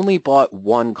you only bought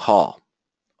one call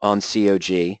on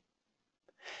COG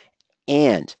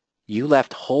and you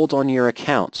left hold on your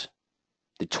account,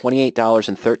 the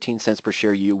 $28.13 per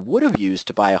share you would have used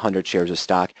to buy 100 shares of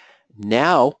stock,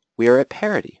 now we are at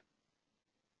parity.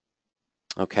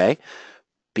 Okay?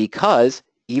 Because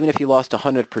even if you lost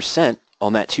 100%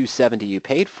 on that 270 you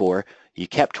paid for, you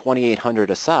kept 2,800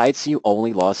 aside, so you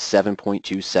only lost 7.2,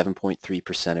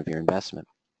 7.3% of your investment.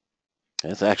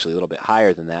 And it's actually a little bit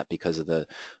higher than that because of the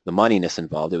moneyness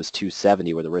involved. It was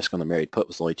 270 where the risk on the married put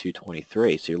was only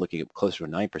 223, so you're looking at closer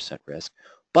to 9% risk.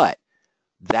 But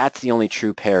that's the only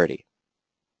true parity.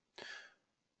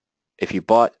 If you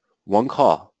bought one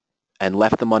call and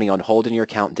left the money on hold in your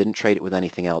account and didn't trade it with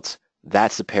anything else,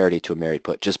 that's the parity to a married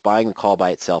put. Just buying the call by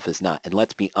itself is not. And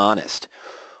let's be honest.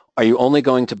 Are you only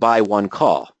going to buy one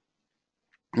call?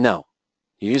 No.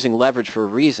 You're using leverage for a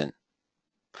reason.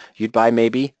 You'd buy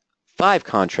maybe 5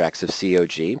 contracts of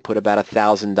COG, put about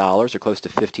 $1,000 or close to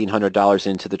 $1,500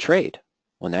 into the trade.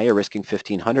 Well, now you're risking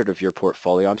 $1,500 of your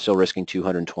portfolio. I'm still risking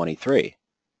 $223.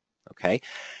 Okay?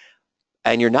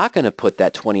 And you're not going to put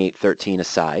that $28.13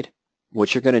 aside.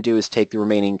 What you're going to do is take the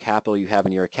remaining capital you have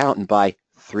in your account and buy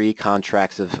 3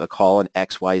 contracts of a call on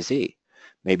XYZ,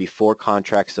 maybe 4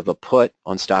 contracts of a put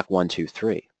on stock 1, 2,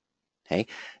 3. Okay?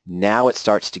 Now it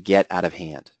starts to get out of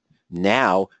hand.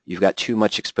 Now you've got too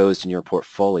much exposed in your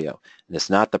portfolio, and it's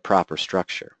not the proper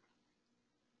structure.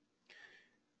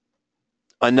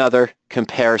 Another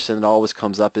comparison that always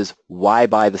comes up is why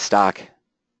buy the stock?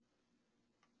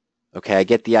 Okay, I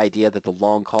get the idea that the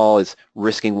long call is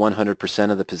risking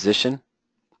 100% of the position.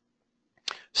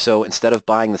 So instead of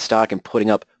buying the stock and putting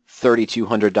up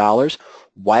 $3,200,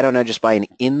 why don't I just buy an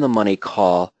in-the-money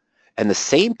call and the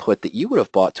same put that you would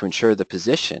have bought to insure the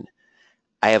position?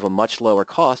 I have a much lower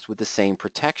cost with the same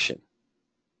protection.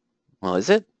 Well, is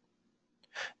it?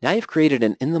 Now you've created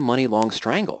an in-the-money long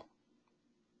strangle.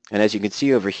 And as you can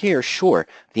see over here, sure,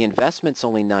 the investment's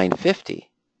only $950.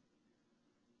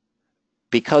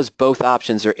 Because both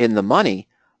options are in the money,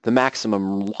 the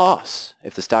maximum loss,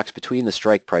 if the stock's between the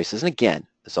strike prices, and again,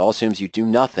 this all assumes you do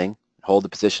nothing, hold the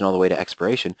position all the way to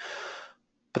expiration,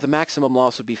 but the maximum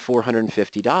loss would be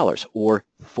 $450 or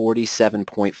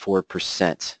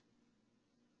 47.4%.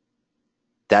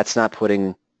 That's not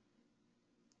putting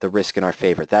the risk in our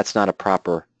favor. That's not a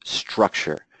proper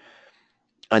structure.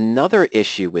 Another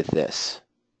issue with this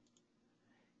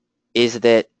is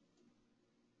that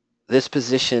this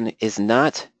position is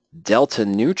not delta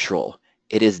neutral,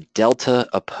 it is delta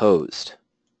opposed.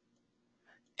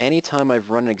 Anytime I've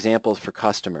run examples for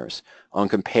customers on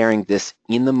comparing this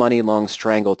in-the-money long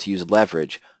strangle to use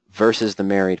leverage versus the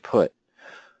married put,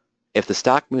 if the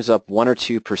stock moves up 1 or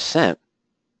 2%,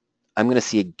 I'm going to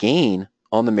see a gain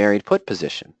on the married put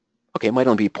position. Okay, it might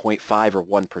only be 0.5 or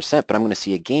 1%, but I'm going to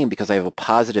see a gain because I have a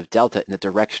positive delta in the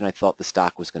direction I thought the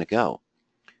stock was going to go.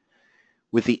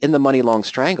 With the in-the-money long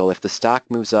strangle, if the stock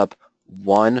moves up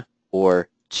 1 or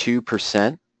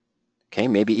 2%, okay,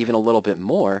 maybe even a little bit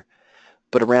more,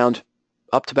 but around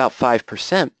up to about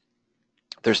 5%,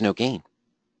 there's no gain.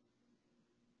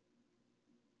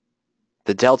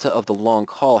 The delta of the long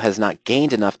call has not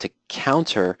gained enough to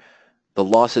counter the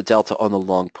loss of delta on the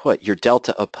long put. You're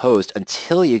delta opposed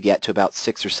until you get to about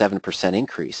 6 or 7%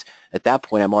 increase. At that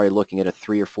point, I'm already looking at a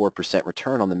 3 or 4%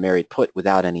 return on the married put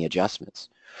without any adjustments.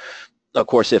 Of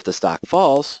course, if the stock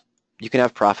falls, you can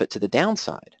have profit to the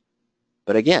downside.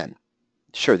 But again,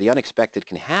 sure, the unexpected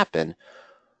can happen,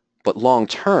 but long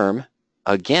term,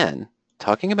 again,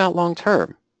 talking about long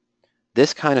term,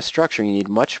 this kind of structure, you need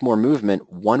much more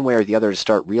movement one way or the other to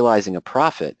start realizing a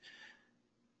profit.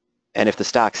 And if the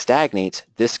stock stagnates,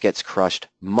 this gets crushed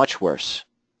much worse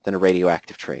than a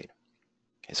radioactive trade.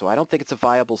 Okay, so I don't think it's a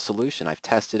viable solution. I've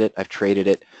tested it, I've traded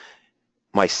it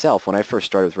myself when I first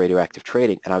started with radioactive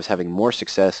trading, and I was having more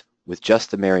success with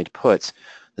just the married puts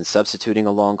than substituting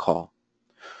a long call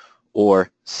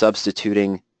or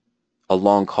substituting a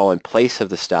long call in place of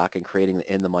the stock and creating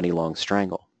the in-the-money long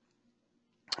strangle.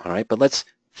 All right, but let's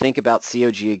think about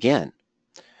COG again.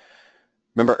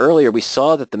 Remember earlier we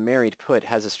saw that the married put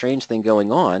has a strange thing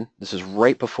going on. This is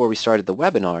right before we started the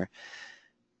webinar.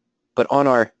 But on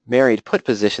our married put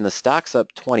position, the stock's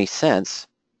up 20 cents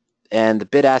and the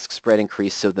bid-ask spread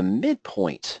increased, so the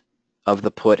midpoint of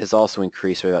the put has also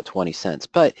increased by about 20 cents.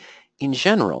 But in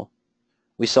general,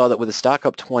 we saw that with the stock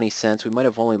up 20 cents, we might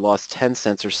have only lost 10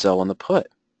 cents or so on the put.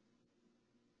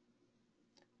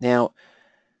 Now,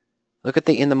 look at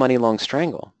the in-the-money long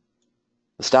strangle.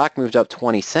 The stock moved up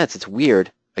 20 cents. It's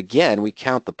weird. Again, we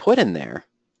count the put in there.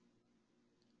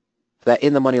 For that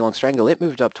in-the-money long strangle, it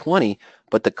moved up 20,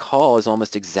 but the call is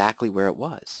almost exactly where it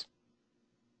was.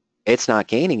 It's not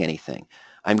gaining anything.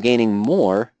 I'm gaining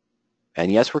more,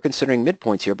 and yes, we're considering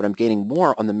midpoints here, but I'm gaining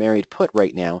more on the married put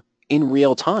right now in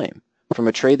real time from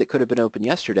a trade that could have been open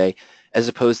yesterday as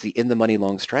opposed to the in-the-money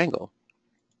long strangle.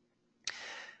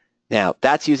 Now,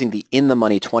 that's using the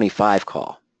in-the-money 25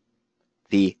 call.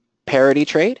 The parity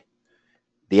trade,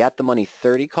 the at-the-money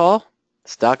 30 call,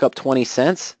 stock up 20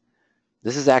 cents.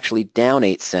 This is actually down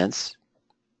 8 cents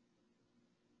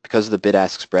because of the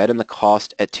bid-ask spread and the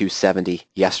cost at 270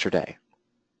 yesterday.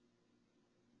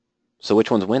 So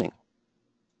which one's winning?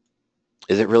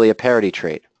 Is it really a parity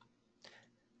trade?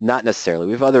 Not necessarily.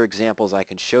 We have other examples I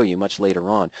can show you much later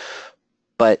on.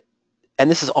 And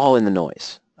this is all in the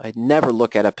noise. I'd never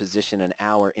look at a position an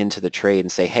hour into the trade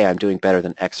and say, hey, I'm doing better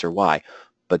than X or Y.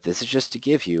 But this is just to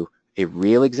give you a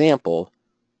real example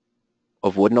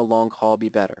of wouldn't a long call be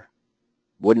better?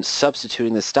 Wouldn't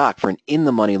substituting the stock for an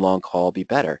in-the-money long call be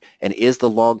better? And is the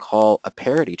long call a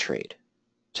parity trade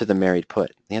to the married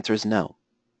put? The answer is no.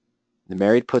 The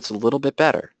married put's a little bit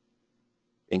better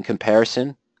in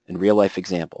comparison in real-life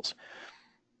examples.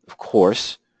 Of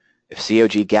course, if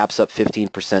COG gaps up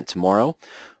 15% tomorrow,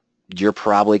 you're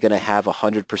probably going to have a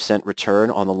 100% return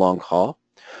on the long call.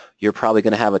 You're probably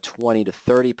going to have a 20 to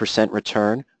 30%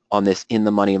 return on this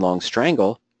in-the-money long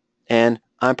strangle, and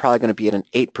I'm probably going to be at an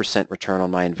 8% return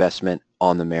on my investment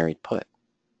on the married put.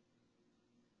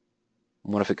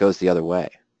 What if it goes the other way?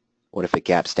 What if it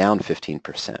gaps down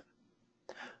 15%?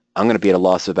 I'm going to be at a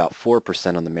loss of about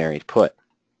 4% on the married put.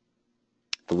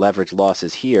 The leverage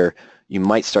losses here, you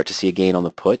might start to see a gain on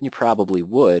the put, and you probably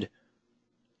would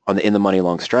on the in-the-money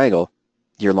long strangle.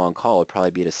 Your long call would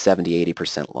probably be at a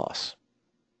 70-80% loss.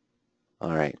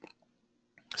 All right.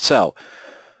 So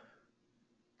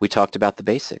we talked about the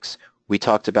basics. We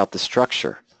talked about the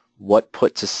structure, what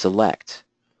put to select.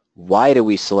 Why do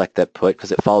we select that put?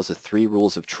 Because it follows the 3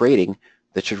 rules of trading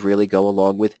that should really go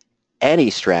along with any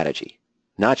strategy,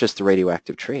 not just the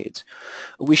radioactive trades.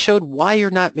 We showed why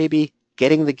you're not maybe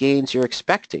getting the gains you're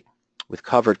expecting with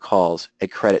covered calls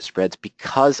and credit spreads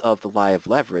because of the lie of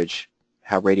leverage,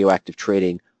 how radioactive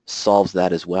trading solves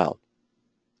that as well.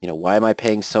 You know, why am I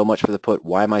paying so much for the put?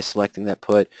 Why am I selecting that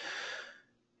put?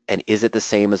 And is it the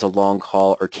same as a long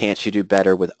call, or can't you do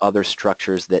better with other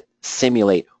structures that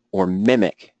simulate or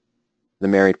mimic the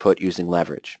married put using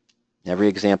leverage? Every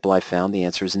example I found, the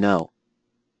answer is no.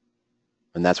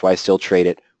 And that's why I still trade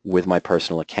it with my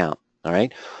personal account. All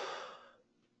right?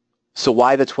 So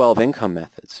why the 12 income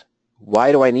methods?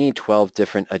 Why do I need 12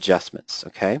 different adjustments?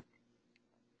 Okay?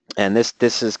 And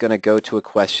this is going to go to a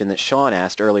question that Sean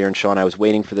asked earlier. And Sean, I was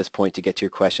waiting for this point to get to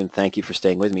your question. Thank you for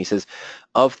staying with me. He says,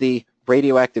 of the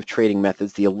radioactive trading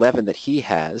methods, the 11 that he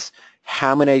has,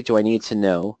 how many do I need to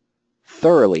know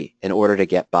thoroughly in order to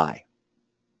get by?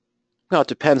 Well, it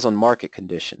depends on market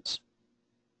conditions.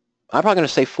 I'm probably going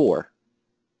to say 4.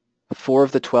 4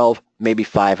 of the 12, maybe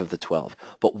 5 of the 12.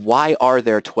 But why are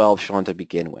there 12, Sean, to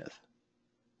begin with?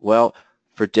 Well,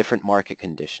 for different market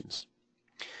conditions.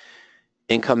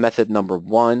 Income method number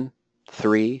 1,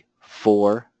 3,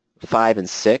 4, 5, and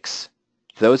 6,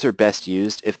 those are best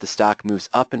used if the stock moves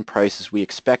up in price as we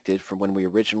expected from when we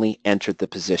originally entered the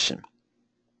position.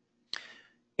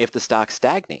 If the stock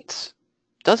stagnates,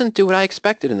 doesn't do what I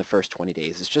expected in the first 20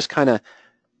 days, it's just kind of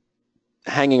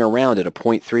hanging around at a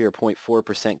 0.3 or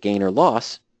 0.4% gain or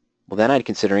loss, well, then I'd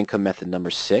consider income method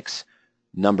number 6,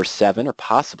 number 7, or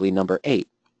possibly number 8.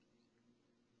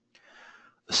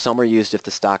 Some are used if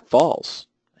the stock falls.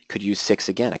 I could use 6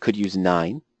 again. I could use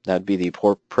 9. That would be the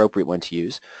appropriate one to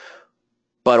use,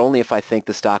 but only if I think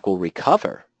the stock will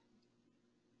recover.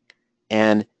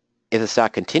 And if the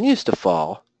stock continues to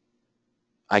fall,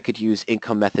 I could use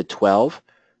income method 12,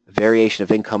 variation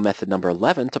of income method number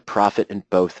 11 to profit in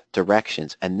both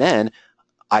directions. And then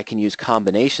I can use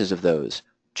combinations of those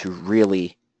to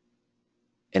really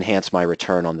enhance my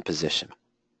return on the position.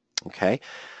 Okay?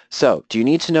 So, do you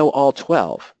need to know all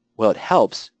 12? Well, it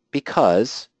helps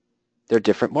because there are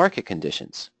different market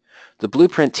conditions. The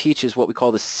blueprint teaches what we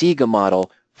call the SIGA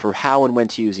model for how and when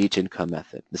to use each income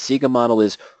method. The SIGA model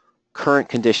is current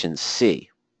conditions, C.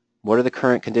 What are the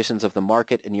current conditions of the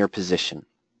market and your position?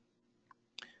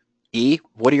 E,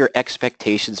 what are your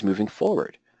expectations moving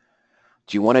forward?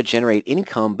 Do you want to generate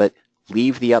income but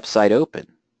leave the upside open?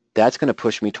 That's going to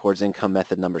push me towards income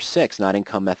method number 6, not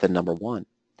income method number 1.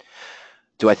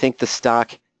 Do I think the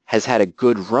stock has had a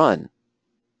good run,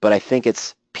 but I think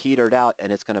it's petered out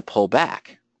and it's going to pull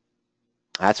back?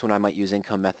 That's when I might use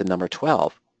income method number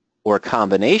 12, or a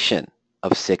combination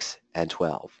of 6 and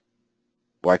 12,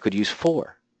 or I could use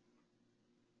 4.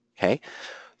 Okay?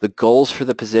 The goals for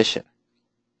the position.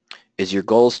 Is your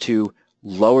goals to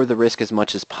lower the risk as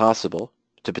much as possible,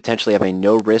 to potentially have a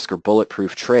no-risk or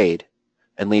bulletproof trade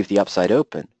and leave the upside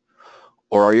open?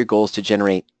 Or are your goals to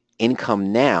generate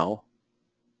income now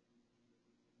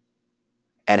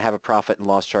and have a profit and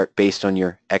loss chart based on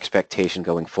your expectation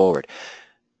going forward?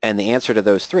 And the answer to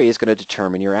those 3 is going to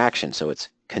determine your action. So it's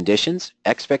conditions,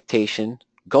 expectation,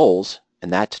 goals,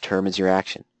 and that determines your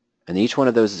action. And each one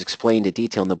of those is explained in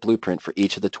detail in the blueprint for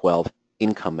each of the 12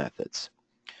 income methods.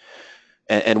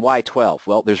 And why 12?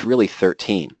 Well, there's really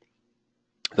 13.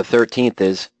 The 13th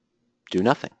is do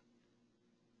nothing.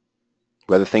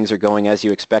 Whether things are going as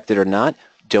you expected or not,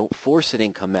 don't force an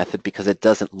income method because it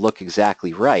doesn't look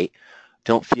exactly right.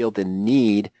 Don't feel the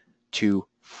need to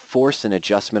force an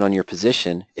adjustment on your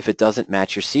position if it doesn't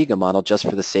match your SIGA model just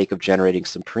for the sake of generating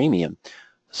some premium.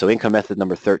 So income method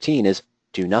number 13 is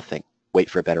do nothing. Wait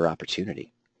for a better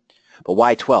opportunity. But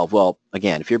why 12? Well,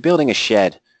 again, if you're building a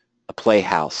shed, a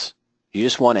playhouse, you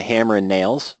just want a hammer and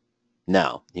nails?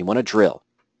 No, you want to drill.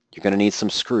 You're going to need some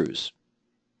screws.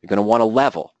 You're going to want a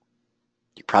level.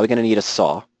 You're probably going to need a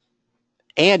saw.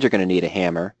 And you're going to need a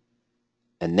hammer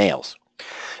and nails.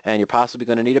 And you're possibly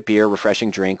going to need a beer,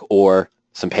 refreshing drink, or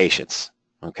some patience.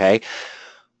 Okay?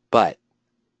 But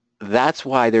that's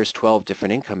why there's 12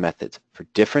 different income methods. For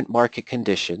different market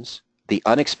conditions, the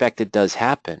unexpected does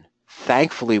happen.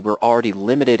 Thankfully, we're already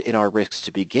limited in our risks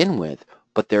to begin with,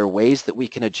 but there are ways that we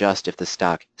can adjust if the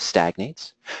stock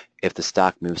stagnates, if the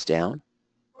stock moves down,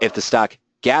 if the stock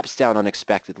gaps down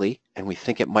unexpectedly and we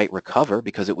think it might recover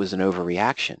because it was an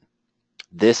overreaction.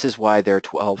 This is why there are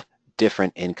 12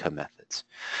 different income methods.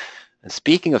 And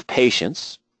speaking of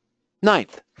patience,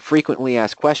 ninth frequently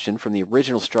asked question from the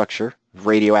original structure of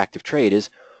radioactive trade is,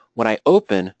 when I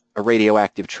open a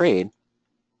radioactive trade,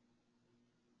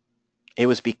 it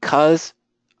was because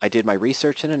I did my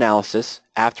research and analysis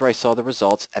after I saw the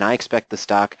results, and I expect the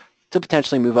stock to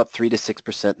potentially move up 3 to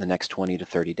 6% in the next 20 to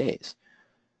 30 days.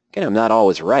 Again, I'm not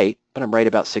always right, but I'm right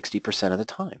about 60% of the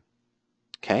time.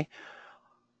 Okay?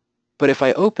 But if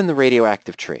I open the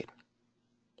radioactive trade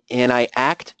and I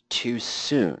act too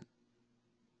soon,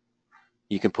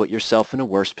 you can put yourself in a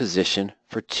worse position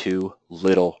for too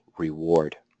little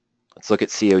reward. Let's look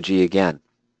at COG again.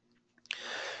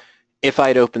 If I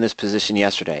had opened this position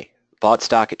yesterday, bought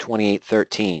stock at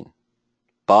 28.13,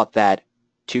 bought that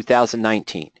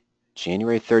 2019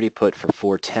 January 30 put for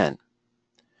 410,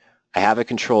 I have a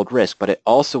controlled risk, but it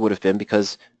also would have been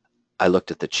because I looked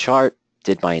at the chart,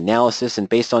 did my analysis, and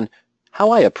based on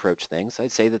how I approach things,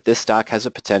 I'd say that this stock has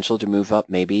a potential to move up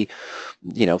maybe,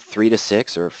 3 to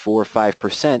 6 or 4 or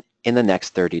 5% in the next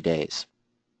 30 days.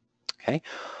 Okay,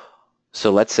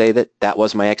 so let's say that that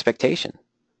was my expectation.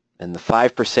 And the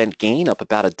 5% gain up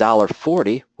about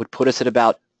 $1.40 would put us at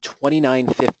about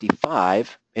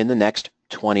 $29.55 in the next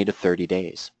 20 to 30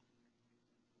 days.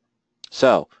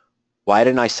 So why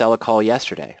didn't I sell a call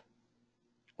yesterday?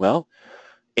 Well,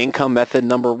 income method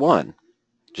number one,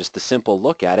 just the simple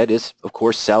look at it is, of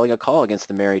course, selling a call against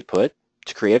the married put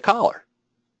to create a collar.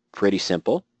 Pretty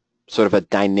simple. Sort of a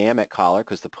dynamic collar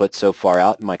because the put's so far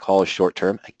out and my call is short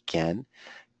term. Again,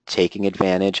 taking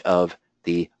advantage of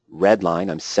the red line.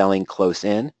 I'm selling close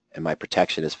in and my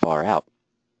protection is far out.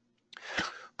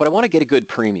 But I want to get a good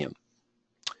premium.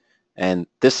 And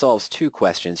this solves two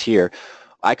questions here.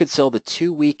 I could sell the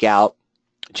 2-week out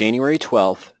January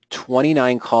 12th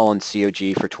 29 call on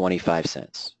COG for 25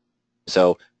 cents.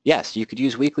 So yes, you could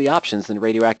use weekly options and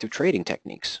radioactive trading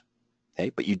techniques. Okay?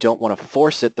 But you don't want to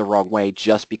force it the wrong way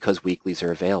just because weeklies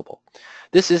are available.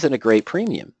 This isn't a great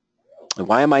premium. And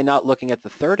why am I not looking at the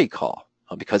 30 call?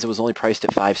 Well, because it was only priced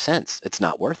at 5 cents. It's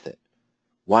not worth it.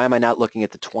 Why am I not looking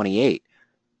at the 28?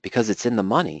 Because it's in the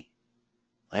money.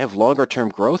 I have longer term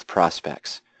growth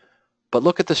prospects. But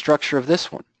look at the structure of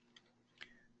this one.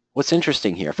 What's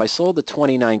interesting here, if I sold the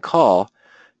 29 call,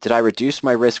 did I reduce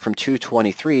my risk from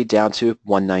 223 down to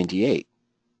 198?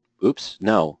 Oops,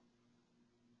 no.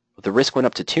 The risk went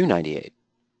up to 298,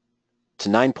 to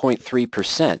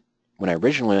 9.3% when I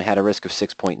originally had a risk of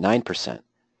 6.9%.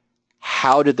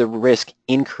 How did the risk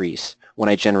increase when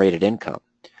I generated income?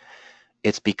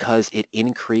 It's because it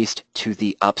increased to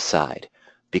the upside,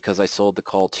 because I sold the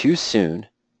call too soon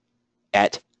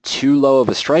at too low of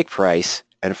a strike price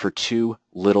and for too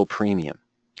little premium.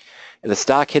 If the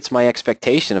stock hits my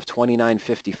expectation of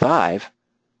 $29.55,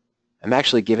 I'm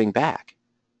actually giving back.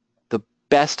 The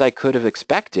best I could have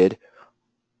expected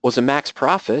was a max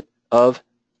profit of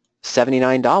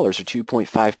 $79 or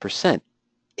 2.5%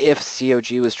 if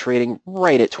COG was trading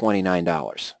right at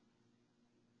 $29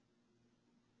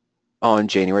 on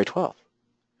January 12th.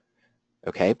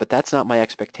 Okay, but that's not my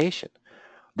expectation.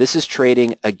 This is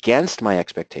trading against my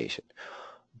expectation.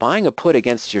 Buying a put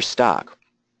against your stock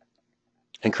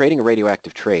and creating a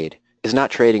radioactive trade is not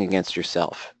trading against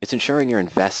yourself. It's ensuring your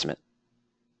investment.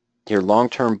 You're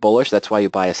long-term bullish, that's why you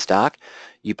buy a stock.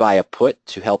 You buy a put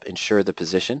to help ensure the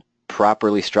position,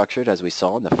 properly structured as we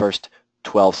saw in the first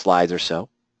 12 slides or so.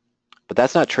 But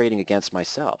that's not trading against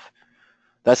myself.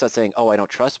 That's not saying, oh, I don't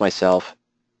trust myself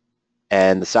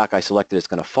and the stock I selected is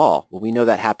going to fall. Well, we know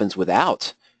that happens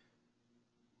without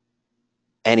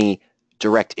any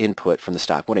direct input from the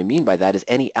stock. What I mean by that is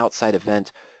any outside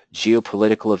event,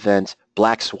 geopolitical event,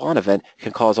 black swan event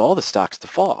can cause all the stocks to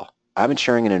fall. I'm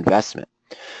ensuring an investment.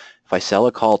 If I sell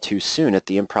a call too soon at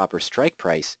the improper strike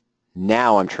price,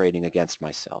 now I'm trading against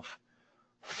myself.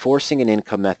 Forcing an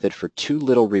income method for too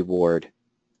little reward,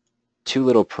 too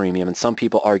little premium, and some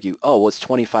people argue, oh, well, it's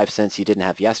 25 cents you didn't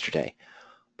have yesterday.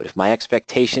 But if my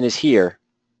expectation is here,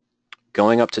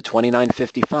 going up to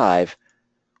 $29.55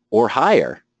 or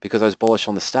higher, because I was bullish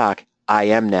on the stock, I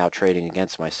am now trading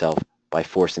against myself by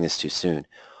forcing this too soon.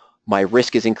 My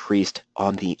risk is increased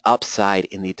on the upside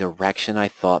in the direction I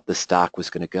thought the stock was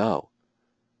going to go.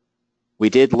 We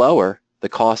did lower the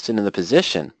cost in the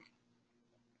position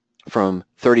from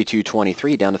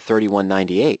 32.23 down to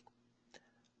 31.98,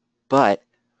 but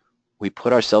we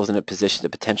put ourselves in a position to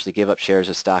potentially give up shares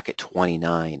of stock at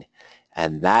 29,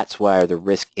 and that's where the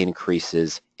risk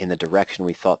increases in the direction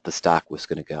we thought the stock was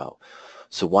going to go.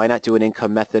 So why not do an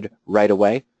income method right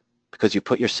away? Because you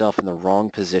put yourself in the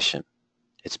wrong position.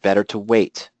 It's better to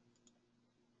wait.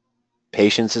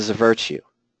 Patience is a virtue.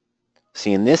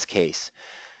 See, in this case,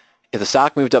 if the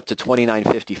stock moved up to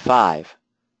 $29.55,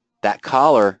 that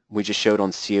collar we just showed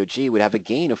on COG would have a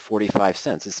gain of 45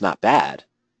 cents. It's not bad,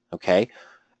 okay?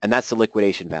 And that's the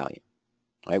liquidation value,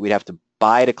 right? We'd have to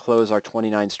buy to close our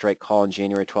 29 strike call on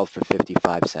January 12th for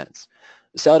 55 cents.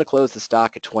 Sell to close the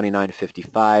stock at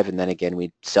 29.55, and then again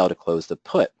we'd sell to close the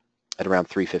put at around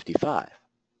 3.55.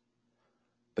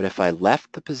 But if I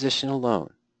left the position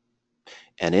alone,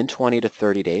 and in 20 to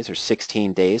 30 days, or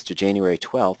 16 days to January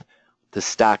 12th, the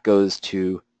stock goes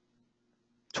to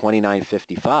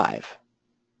 29.55,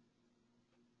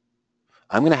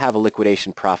 I'm going to have a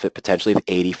liquidation profit potentially of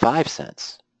 85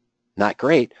 cents. Not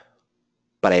great,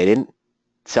 but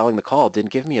selling the call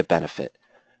didn't give me a benefit.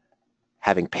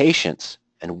 Having patience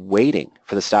and waiting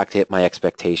for the stock to hit my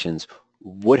expectations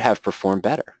would have performed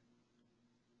better.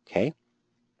 Okay?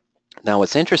 Now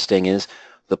what's interesting is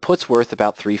the put's worth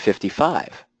about $3.55,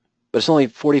 but it's only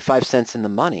 45 cents in the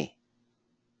money.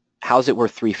 How's it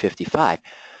worth $3.55?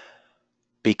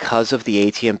 Because of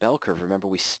the ATM bell curve. Remember,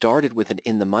 we started with an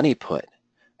in-the-money put,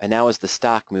 and now as the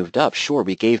stock moved up, sure,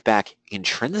 we gave back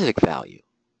intrinsic value,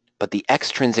 but the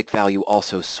extrinsic value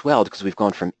also swelled because we've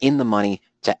gone from in the money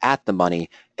to at the money,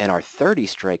 and our 30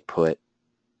 strike put,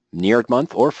 near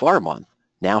month or far month,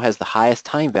 now has the highest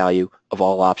time value of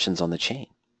all options on the chain.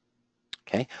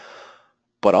 Okay?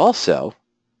 But also,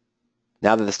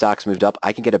 now that the stock's moved up,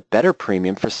 I can get a better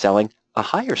premium for selling a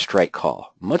higher strike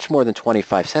call, much more than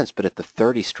 25 cents, but at the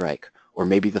 30 strike, or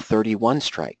maybe the 31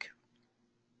 strike.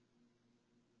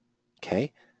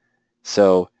 Okay?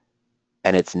 So,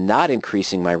 and it's not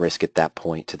increasing my risk at that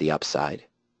point to the upside,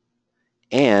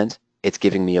 and it's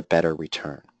giving me a better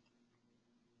return.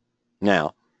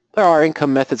 Now, there are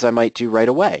income methods I might do right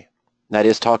away. That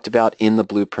is talked about in the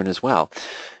blueprint as well.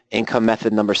 Income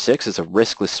method number 6 is a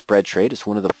riskless spread trade. It's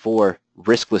one of the 4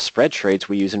 riskless spread trades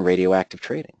we use in RadioActive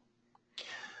Trading.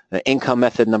 The income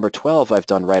method number 12 I've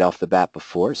done right off the bat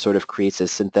before. It sort of creates a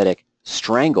synthetic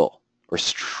strangle or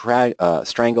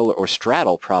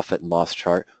straddle profit and loss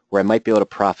chart where I might be able to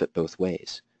profit both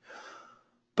ways.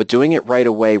 But doing it right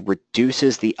away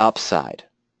reduces the upside,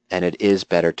 and it is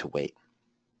better to wait.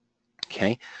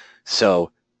 Okay,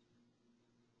 so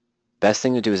best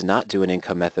thing to do is not do an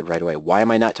income method right away. Why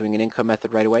am I not doing an income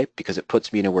method right away? Because it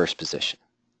puts me in a worse position.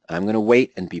 I'm going to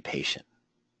wait and be patient.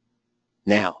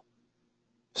 Now,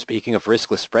 speaking of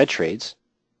riskless spread trades,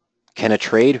 can a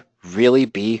trade really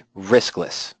be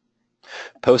riskless?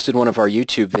 Posted one of our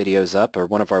YouTube videos up, or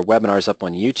one of our webinars up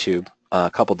on YouTube a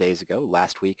couple days ago,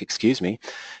 last week, excuse me,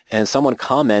 and someone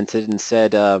commented and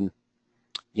said,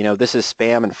 you know, this is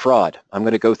spam and fraud. I'm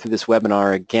going to go through this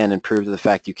webinar again and prove to the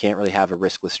fact you can't really have a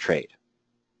riskless trade.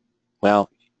 Well,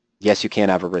 yes, you can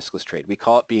have a riskless trade. We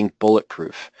call it being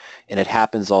bulletproof, and it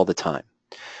happens all the time.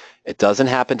 It doesn't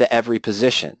happen to every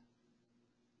position,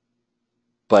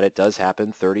 but it does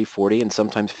happen 30, 40, and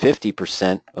sometimes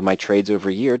 50% of my trades over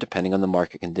a year, depending on the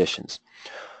market conditions.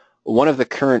 One of the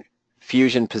current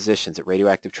Fusion positions at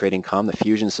RadioActiveTrading.com, the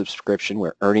Fusion subscription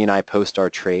where Ernie and I post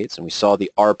our trades, and we saw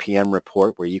the RPM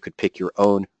report where you could pick your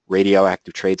own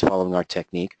radioactive trades following our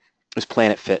technique, was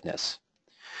Planet Fitness.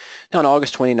 Now on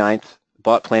August 29th,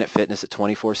 bought Planet Fitness at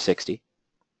 $24.60.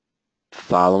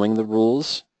 Following the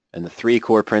rules and the 3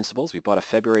 core principles, we bought a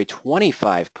February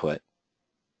 25 put.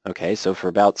 Okay, so for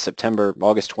about September,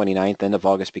 August 29th, end of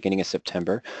August, beginning of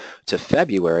September to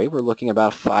February, we're looking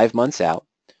about 5 months out.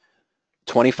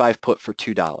 25 put for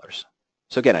 $2.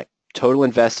 So again, I total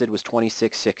invested was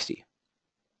 $26.60.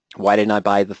 Why didn't I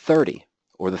buy the 30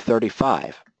 or the 35?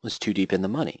 It was too deep in the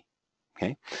money.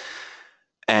 Okay,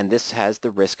 and this has the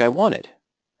risk I wanted.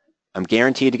 I'm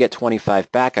guaranteed to get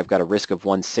 25 back. I've got a risk of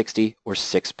 160 or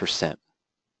 6%.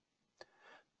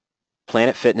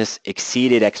 Planet Fitness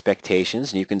exceeded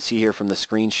expectations, and you can see here from the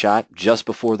screenshot just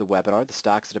before the webinar, the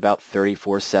stock's at about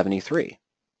 $34.73.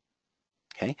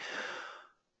 Okay.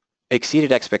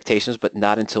 Exceeded expectations, but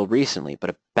not until recently.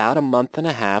 But about a month and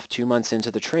a half, 2 months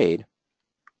into the trade,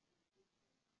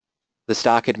 the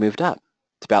stock had moved up.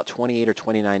 It's about $28 or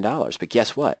 $29. But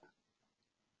guess what?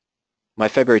 My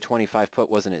February 25 put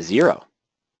wasn't at 0.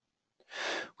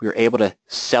 We were able to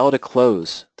sell to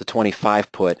close the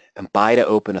 25 put and buy to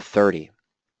open a 30.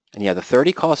 And yeah, the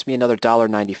 30 cost me another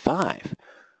 $1.95,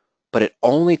 but it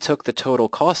only took the total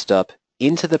cost up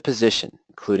into the position,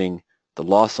 including the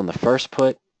loss on the first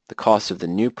put, the cost of the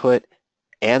new put,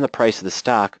 and the price of the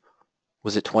stock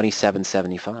was at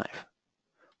 $27.75.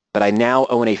 But I now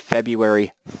own a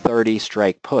February 30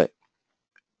 strike put,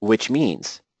 which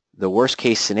means the worst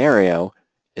case scenario,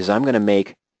 is I'm going to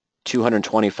make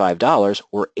 $225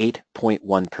 or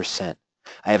 8.1%.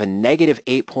 I have a negative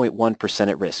 8.1%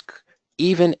 at risk.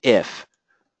 Even if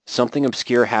something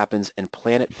obscure happens and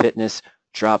Planet Fitness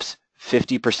drops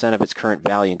 50% of its current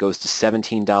value and goes to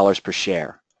 $17 per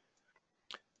share,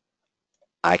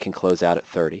 I can close out at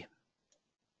 30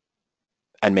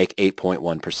 and make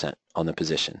 8.1% on the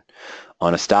position.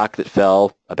 On a stock that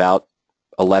fell about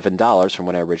 $11 from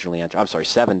when I originally entered, I'm sorry,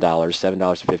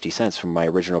 $7.50 from my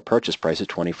original purchase price of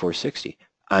 $24.60.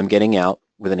 I'm getting out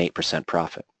with an 8%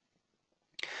 profit.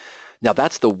 Now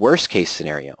that's the worst case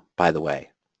scenario, by the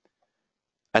way.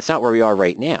 That's not where we are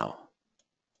right now.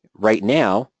 Right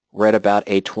now, we're at about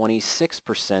a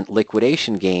 26%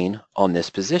 liquidation gain on this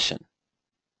position.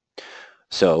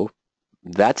 So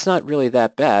that's not really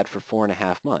that bad for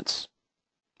 4.5 months.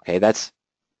 Okay, that's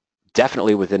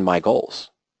definitely within my goals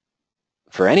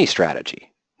for any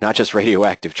strategy, not just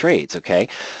radioactive trades, okay?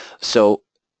 So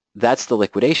that's the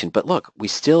liquidation. But look, we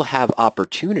still have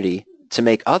opportunity to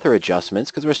make other adjustments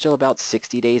because we're still about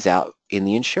 60 days out in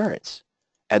the insurance.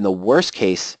 And the worst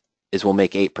case is we'll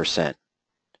make 8%. And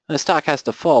the stock has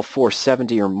to fall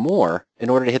 470 or more in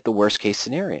order to hit the worst case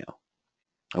scenario.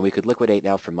 And we could liquidate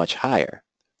now for much higher,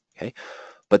 okay?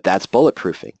 But that's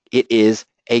bulletproofing. It is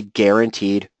a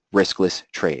guaranteed riskless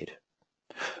trade.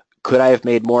 Could I have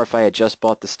made more if I had just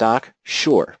bought the stock?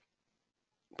 Sure.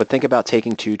 But think about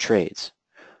taking 2 trades.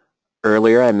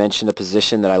 Earlier, I mentioned a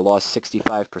position that I lost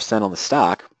 65% on the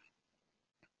stock,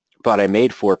 but I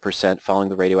made 4% following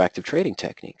the radioactive trading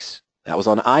techniques. That was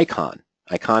on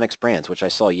Iconics Brands, which I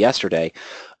saw yesterday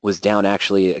was down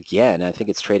actually again. I think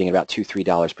it's trading about $2,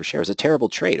 $3 per share. It was a terrible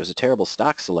trade. It was a terrible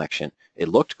stock selection. It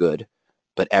looked good,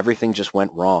 but everything just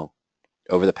went wrong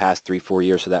over the past 3-4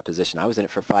 years for that position. I was in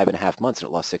it for 5.5 months and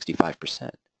it lost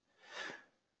 65%.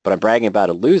 But I'm bragging about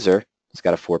a loser. It's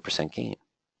got a 4% gain.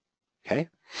 Okay?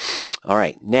 All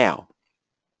right, now,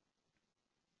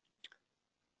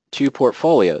 2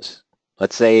 portfolios.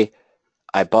 Let's say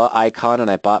I bought Icon and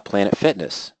I bought Planet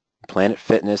Fitness. Planet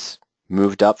Fitness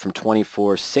moved up from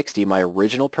 $24.60, my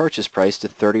original purchase price, to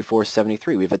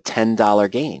 $34.73. We have a $10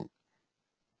 gain.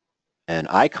 And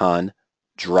Icon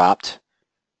dropped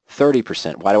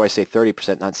 30%. Why do I say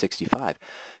 30%, not 65?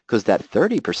 Because that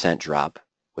 30% drop,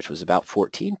 which was about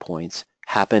 14 points,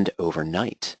 happened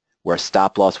overnight, where a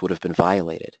stop loss would have been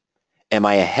violated. Am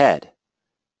I ahead?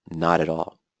 Not at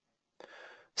all.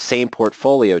 Same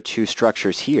portfolio, 2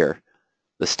 structures here.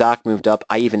 The stock moved up.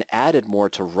 I even added more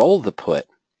to roll the put,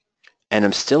 and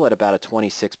I'm still at about a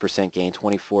 26% gain,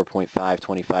 24.5,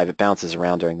 25. It bounces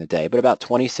around during the day, but about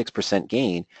 26%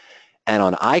 gain. And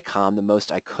on Icon, the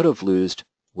most I could have lost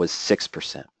was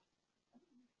 6%.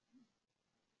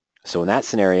 So in that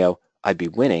scenario, I'd be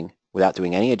winning without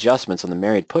doing any adjustments on the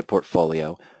married put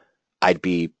portfolio. I'd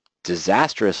be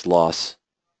disastrous loss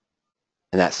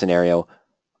in that scenario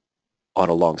on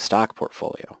a long stock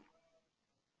portfolio,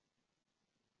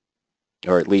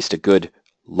 or at least a good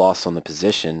loss on the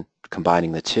position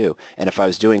combining the 2. And if I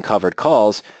was doing covered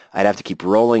calls, I'd have to keep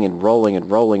rolling and rolling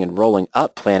and rolling and rolling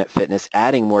up Planet Fitness,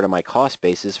 adding more to my cost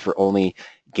basis for only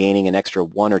gaining an extra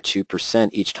 1 or 2%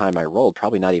 each time I rolled,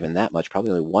 probably not even that much,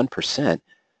 probably only 1%.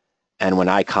 And when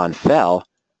Icon fell,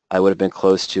 I would have been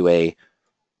close to a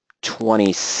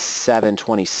 27,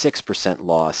 26%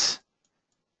 loss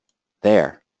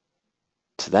there.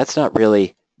 So that's not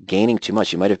really gaining too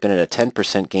much. You might have been at a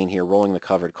 10% gain here rolling the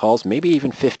covered calls, maybe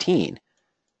even 15,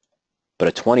 but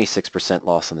a 26%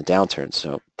 loss on the downturn.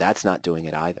 So that's not doing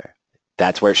it either.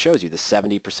 That's where it shows you the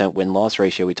 70% win-loss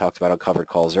ratio we talked about on covered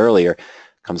calls earlier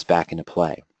comes back into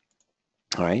play.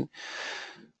 All right.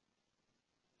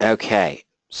 Okay.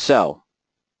 So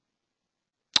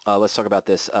let's talk about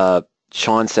this.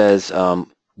 Sean says,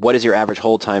 what is your average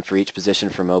hold time for each position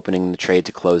from opening the trade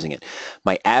to closing it?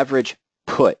 My average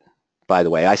put, by the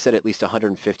way, I said at least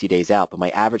 150 days out, but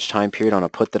my average time period on a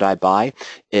put that I buy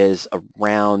is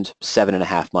around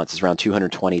 7.5 months. It's around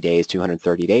 220 days,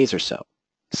 230 days or so.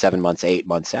 7 months, 8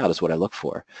 months out is what I look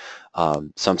for.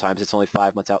 Sometimes it's only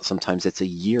 5 months out. Sometimes it's a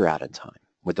year out in time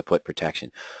with the put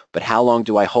protection. But how long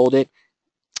do I hold it?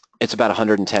 It's about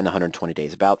 110 to 120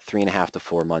 days. About 3.5 to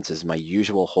 4 months is my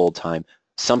usual hold time.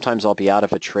 Sometimes I'll be out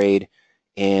of a trade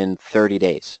in 30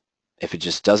 days. If it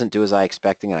just doesn't do as I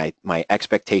expecting and my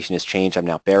expectation has changed, I'm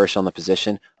now bearish on the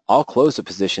position, I'll close the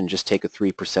position, just take a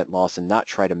 3% loss and not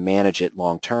try to manage it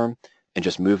long term and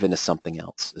just move into something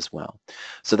else as well.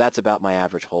 So that's about my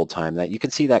average hold time. That you can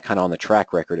see that kind of on the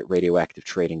track record at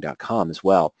radioactivetrading.com as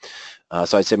well.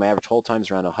 So I'd say my average hold time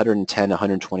is around 110 to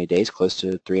 120 days, close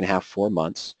to 3.5, 4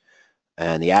 months.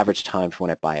 And the average time for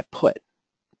when I buy a put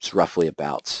is roughly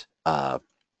about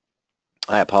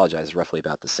I apologize, roughly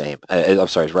about the same. I'm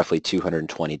sorry, it's roughly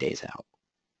 220 days out.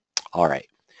 All right.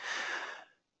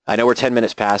 I know we're 10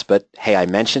 minutes past, but hey, I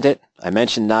mentioned it. I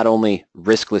mentioned not only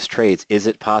riskless trades. Is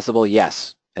it possible?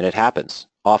 Yes, and it happens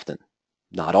often.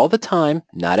 Not all the time.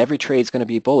 Not every trade is going to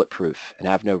be bulletproof and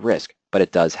have no risk, but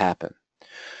it does happen.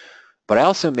 But I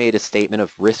also made a statement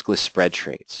of riskless spread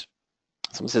trades.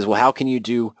 Someone says, well, how can you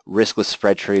do riskless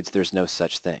spread trades? There's no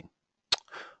such thing.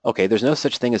 Okay, there's no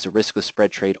such thing as a riskless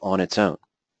spread trade on its own.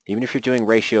 Even if you're doing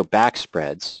ratio back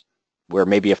spreads, where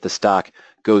maybe if the stock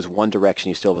goes one direction,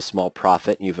 you still have a small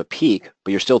profit and you have a peak,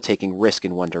 but you're still taking risk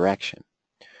in one direction.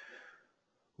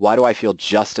 Why do I feel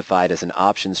justified as an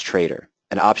options trader,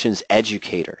 an options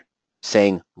educator,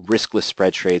 saying riskless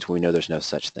spread trades when we know there's no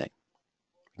such thing?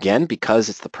 Again, because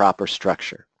it's the proper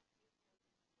structure.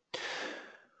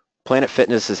 Planet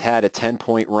Fitness has had a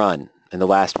 10-point run in the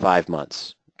last 5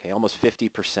 months. Okay, almost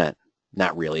 50%.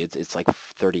 Not really. It's like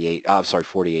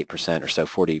 48% or so,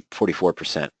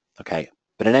 44%. Okay,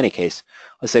 but in any case,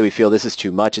 let's say we feel this is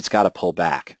too much. It's got to pull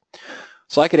back.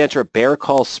 So I could enter a bear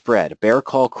call spread, a bear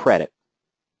call credit.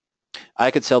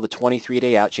 I could sell the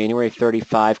 23-day out January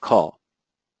 35 call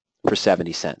for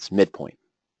 70 cents, midpoint,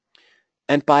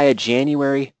 and buy a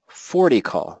January 40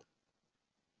 call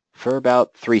for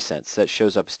about 3 cents. That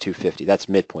shows up as 250. That's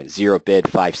midpoint, 0 bid,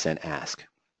 5 cent ask.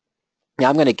 Now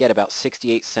I'm going to get about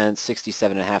 68 cents,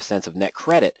 67.5 cents of net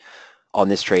credit on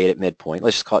this trade at midpoint.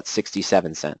 Let's just call it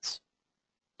 67 cents.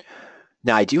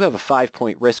 Now I do have a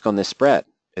 5-point risk on this spread.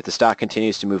 If the stock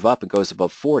continues to move up and goes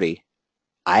above 40,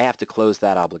 I have to close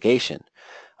that obligation.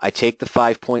 I take the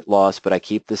 5-point loss, but I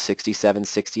keep the 67,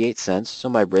 68 cents, so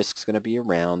my risk's going to be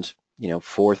around,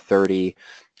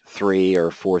 433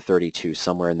 or 432,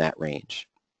 somewhere in that range.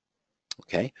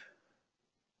 Okay?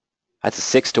 That's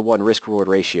a 6-to-1 risk-reward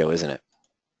ratio, isn't it?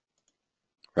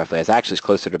 Roughly. It's actually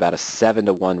closer to about a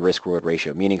 7-to-1 risk-reward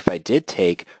ratio, meaning if I did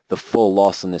take the full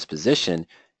loss on this position,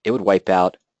 it would wipe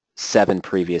out 7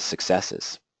 previous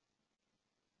successes.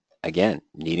 Again,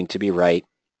 needing to be right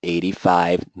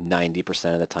 85,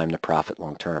 90% of the time to profit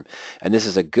long term. And this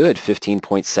is a good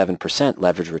 15.7%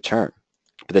 leverage return.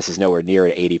 But this is nowhere near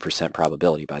an 80%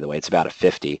 probability, by the way. It's about a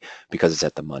 50 because it's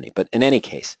at the money. But in any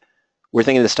case, we're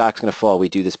thinking the stock's going to fall. We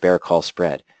do this bear call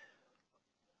spread.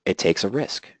 It takes a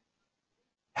risk.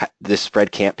 This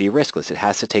spread can't be riskless. It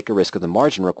has to take a risk of the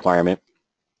margin requirement,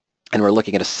 and we're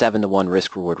looking at a 7-to-1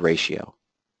 risk-reward ratio.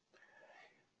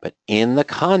 But in the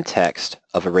context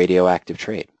of a radioactive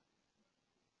trade,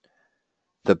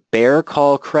 the bear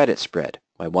call credit spread,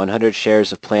 my 100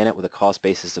 shares of Planet with a cost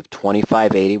basis of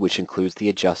 $25.80, which includes the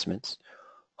adjustments,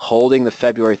 holding the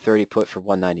February 30 put for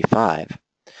 $195.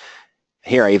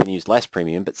 Here I even used less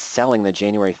premium, but selling the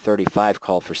January 35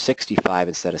 call for $65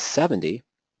 instead of $70,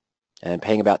 and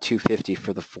paying about $250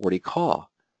 for the 40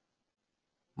 call.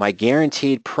 My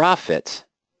guaranteed profit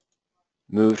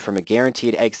moved from a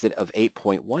guaranteed exit of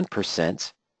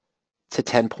 8.1% to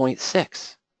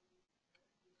 10.6%.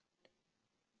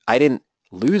 I didn't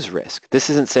lose risk. This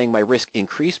isn't saying my risk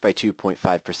increased by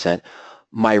 2.5%.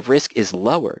 My risk is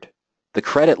lowered. The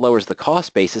credit lowers the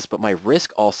cost basis, but my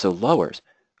risk also lowers.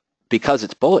 Because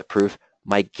it's bulletproof,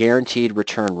 my guaranteed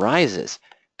return rises.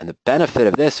 And the benefit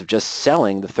of this, of just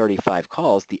selling the 35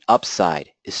 calls, the upside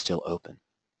is still open.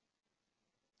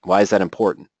 Why is that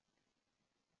important?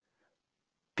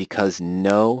 Because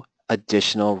no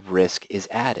additional risk is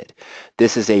added.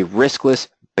 This is a riskless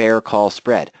bear call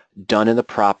spread done in the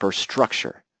proper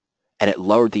structure, and it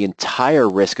lowered the entire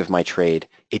risk of my trade.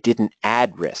 It didn't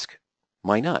add risk.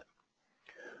 Why not?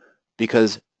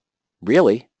 Because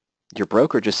really, your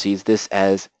broker just sees this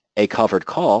as a covered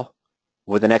call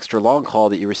with an extra long call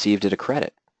that you received at a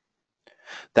credit.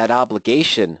 That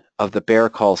obligation of the bear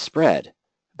call spread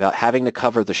about having to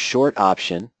cover the short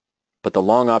option, but the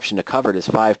long option to cover it is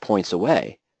 5 points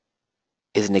away,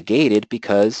 is negated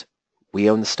because we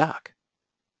own the stock.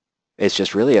 It's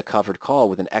just really a covered call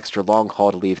with an extra long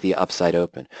call to leave the upside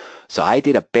open. So I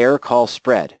did a bear call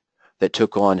spread that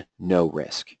took on no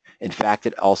risk. In fact,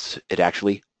 it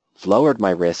actually lowered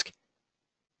my risk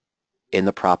in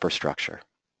the proper structure.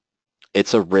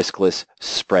 It's a riskless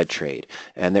spread trade.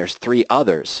 And there's 3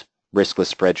 others riskless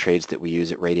spread trades that we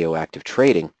use at RadioActive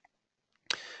Trading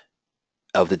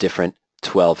of the different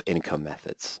 12 income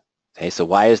methods. Okay, so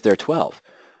why is there 12?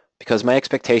 Because my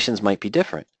expectations might be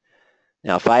different.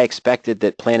 Now, if I expected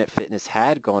that Planet Fitness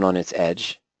had gone on its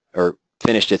edge or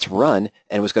finished its run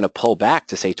and was going to pull back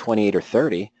to, say, 28 or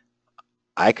 30,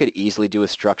 I could easily do a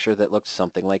structure that looked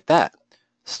something like that.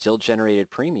 Still generated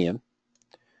premium,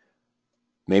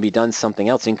 maybe done something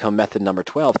else, income method number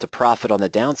 12, to profit on the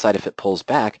downside if it pulls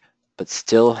back, but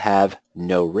still have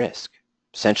no risk.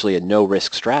 essentially a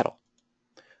no-risk straddle.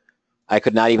 I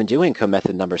could not even do income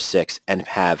method number 6 and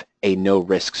have a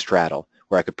no-risk straddle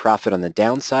where I could profit on the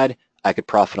downside, I could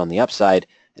profit on the upside,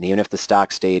 and even if the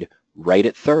stock stayed right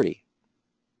at 30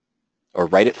 or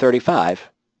right at 35,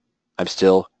 I'm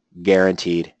still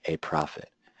guaranteed a profit.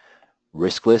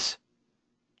 Riskless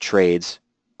trades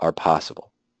are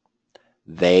possible.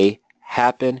 They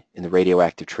happen in the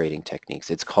radioactive trading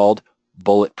techniques. It's called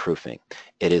bulletproofing.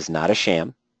 It is not a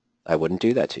sham. I wouldn't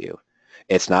do that to you.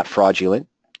 It's not fraudulent.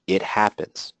 It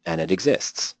happens, and it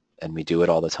exists, and we do it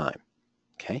all the time.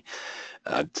 Okay.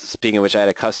 Speaking of which, I had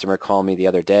a customer call me the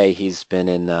other day. He's been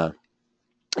in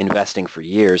investing for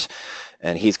years,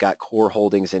 and he's got core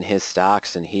holdings in his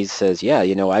stocks, and he says, yeah,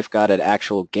 you know, I've got an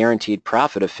actual guaranteed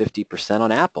profit of 50%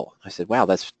 on Apple. I said, wow,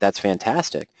 that's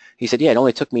fantastic. He said, yeah, it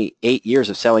only took me 8 years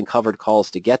of selling covered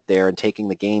calls to get there and taking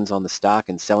the gains on the stock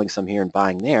and selling some here and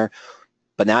buying there,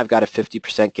 but now I've got a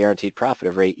 50% guaranteed profit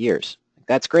over 8 years.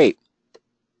 That's great.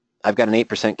 I've got an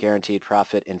 8% guaranteed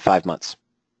profit in 5 months.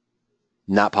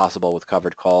 Not possible with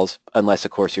covered calls, unless,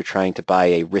 of course, you're trying to buy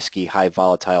a risky, high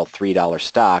volatile $3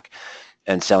 stock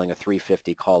and selling a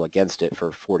 $3.50 call against it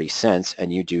for 40 cents,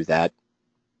 and you do that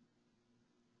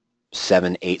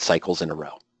 7, 8 cycles in a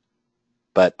row.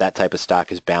 But that type of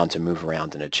stock is bound to move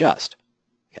around and adjust.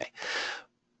 Okay.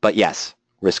 But yes,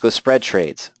 riskless spread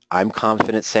trades. I'm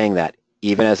confident saying that,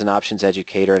 even as an options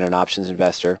educator and an options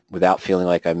investor, without feeling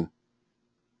like I'm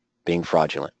being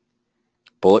fraudulent.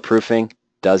 Bulletproofing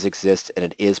does exist, and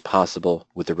it is possible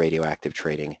with the radioactive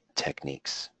trading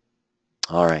techniques.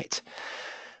 All right.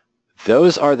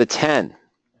 Those are the 10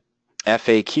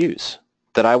 FAQs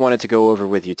that I wanted to go over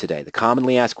with you today. The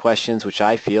commonly asked questions which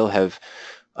I feel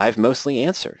I've mostly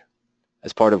answered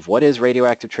as part of what is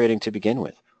radioactive trading to begin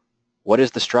with? What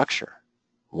is the structure?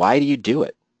 Why do you do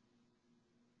it?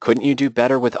 Couldn't you do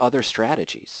better with other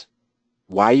strategies?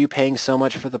 Why are you paying so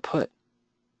much for the put?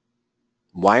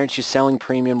 Why aren't you selling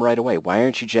premium right away? Why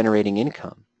aren't you generating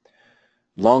income?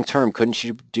 Long term, couldn't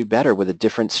you do better with a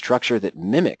different structure that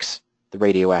mimics the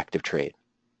radioactive trade?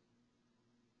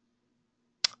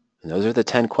 And those are the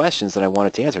 10 questions that I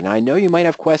wanted to answer. Now, I know you might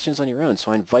have questions on your own,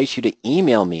 so I invite you to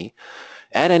email me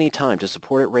at any time to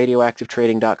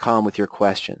support@radioactivetrading.com with your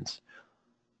questions.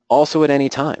 Also at any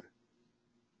time,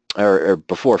 or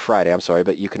before Friday, I'm sorry,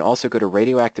 but you can also go to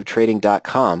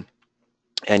radioactivetrading.com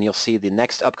and you'll see the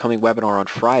next upcoming webinar on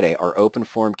Friday, our open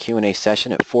forum Q&A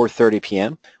session at 4:30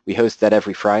 p.m. We host that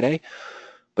every Friday.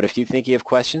 But if you think you have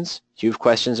questions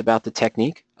about the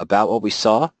technique, about what we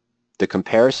saw, the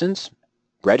comparisons,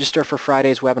 register for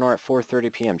Friday's webinar at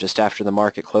 4:30 p.m. just after the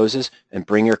market closes and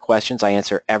bring your questions. I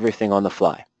answer everything on the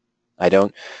fly. I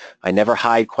never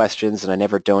hide questions, and I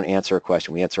never don't answer a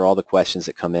question. We answer all the questions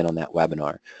that come in on that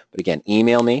webinar. But again,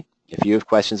 email me if you have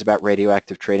questions about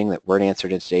radioactive trading that weren't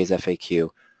answered in today's FAQ,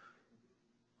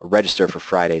 or register for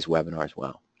Friday's webinar as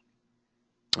well.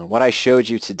 And what I showed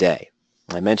you today,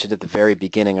 I mentioned at the very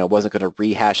beginning I wasn't going to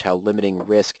rehash how limiting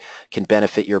risk can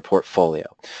benefit your portfolio.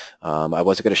 I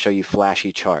wasn't going to show you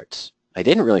flashy charts. I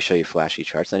didn't really show you flashy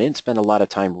charts. I didn't spend a lot of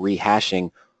time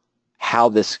rehashing how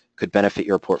this could benefit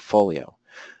your portfolio.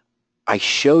 I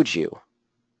showed you,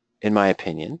 in my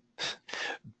opinion,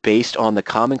 based on the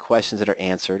common questions that are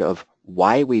answered of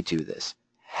why we do this,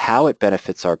 how it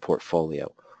benefits our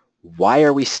portfolio, why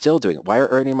are we still doing it, why are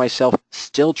Ernie and myself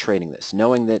still trading this,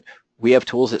 knowing that we have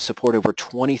tools that support over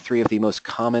 23 of the most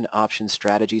common option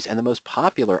strategies and the most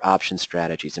popular option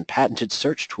strategies and patented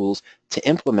search tools to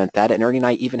implement that, and Ernie and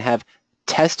I even have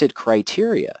tested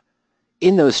criteria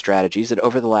in those strategies that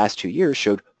over the last 2 years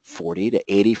showed 40 to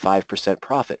 85%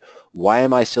 profit. Why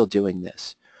am I still doing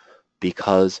this?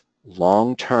 Because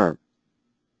long term,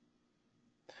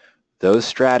 those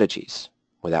strategies,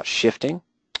 without shifting,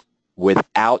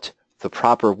 without the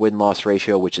proper win-loss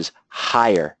ratio, which is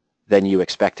higher than you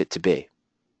expect it to be,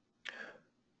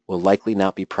 will likely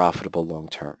not be profitable long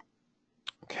term.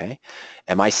 Okay?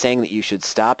 Am I saying that you should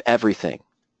stop everything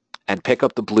and pick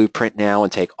up the blueprint now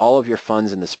and take all of your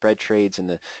funds in the spread trades and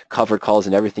the covered calls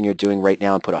and everything you're doing right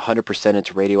now and put 100%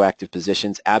 into radioactive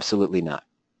positions? Absolutely not.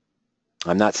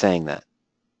 I'm not saying that.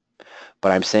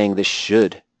 But I'm saying this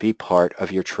should be part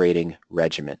of your trading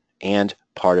regimen and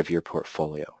part of your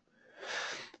portfolio.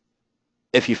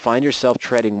 If you find yourself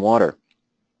treading water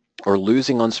or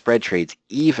losing on spread trades,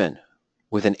 even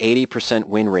with an 80%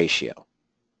 win ratio,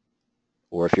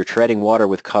 or if you're treading water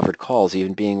with covered calls,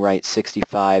 even being right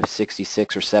 65,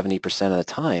 66, or 70% of the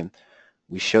time,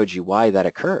 we showed you why that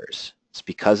occurs. It's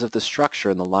because of the structure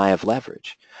and the lie of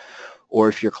leverage. Or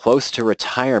if you're close to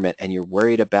retirement and you're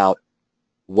worried about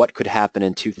what could happen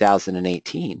in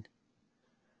 2018,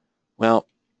 well,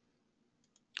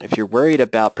 If you're worried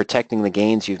about protecting the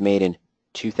gains you've made in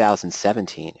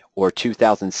 2017 or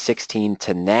 2016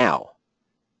 to now,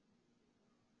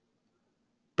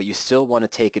 but you still want to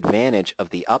take advantage of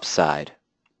the upside,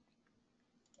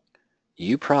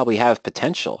 you probably have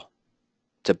potential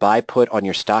to buy put on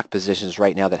your stock positions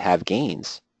right now that have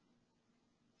gains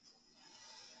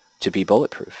to be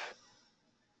bulletproof,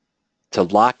 to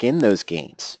lock in those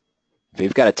gains. If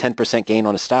you've got a 10% gain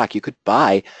on a stock, you could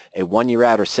buy a 1-year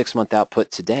out or 6-month out put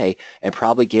today and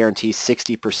probably guarantee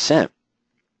 60%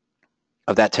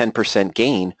 of that 10%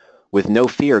 gain with no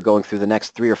fear going through the next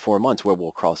 3 or 4 months where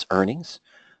we'll cross earnings,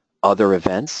 other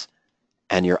events,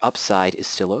 and your upside is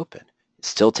still open.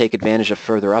 Still take advantage of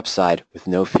further upside with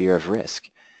no fear of risk.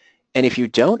 And if you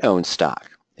don't own stock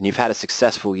and you've had a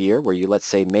successful year where you, let's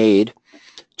say, made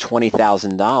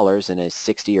 $20,000 in a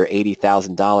 $60,000 or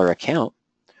 $80,000 account,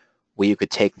 well, you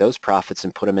could take those profits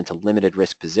and put them into limited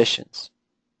risk positions.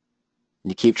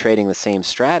 You keep trading the same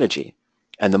strategy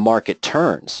and the market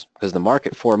turns, because the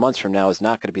market 4 months from now is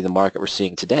not going to be the market we're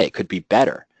seeing today. It could be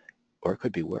better or it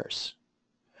could be worse.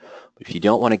 But if you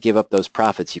don't want to give up those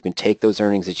profits, you can take those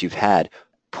earnings that you've had,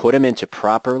 put them into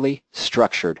properly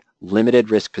structured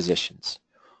limited risk positions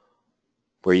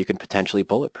where you can potentially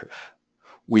bulletproof,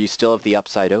 where you still have the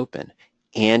upside open,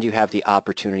 and you have the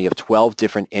opportunity of 12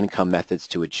 different income methods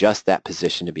to adjust that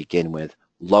position to begin with,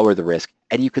 lower the risk,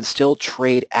 and you can still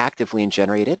trade actively and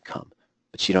generate income,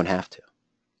 but you don't have to.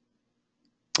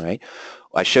 All right?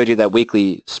 I showed you that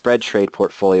weekly spread trade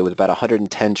portfolio with about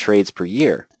 110 trades per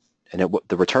year, and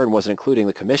the return wasn't including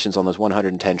the commissions on those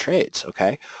 110 trades,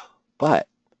 okay? But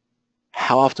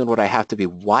how often would I have to be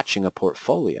watching a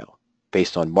portfolio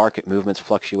based on market movements,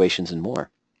 fluctuations, and more?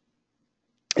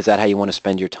 Is that how you want to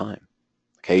spend your time?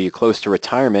 Okay, you're close to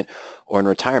retirement, or in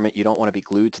retirement, you don't want to be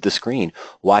glued to the screen,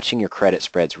 watching your credit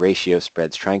spreads, ratio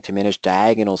spreads, trying to manage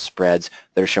diagonal spreads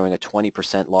that are showing a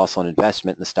 20% loss on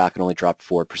investment and the stock can only drop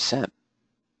 4%. You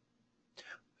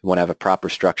want to have a proper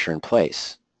structure in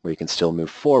place where you can still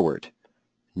move forward,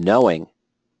 knowing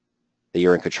that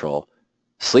you're in control,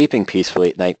 sleeping peacefully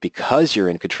at night because you're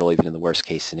in control even in the worst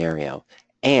case scenario,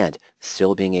 and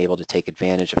still being able to take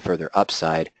advantage of further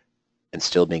upside and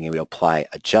still being able to apply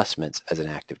adjustments as an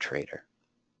active trader.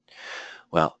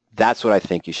 Well, that's what I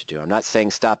think you should do. I'm not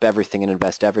saying stop everything and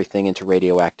invest everything into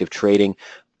radioactive trading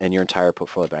and your entire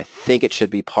portfolio, but I think it should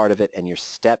be part of it, and your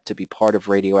step to be part of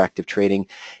radioactive trading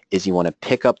is you want to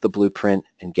pick up the blueprint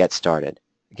and get started.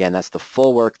 Again, that's the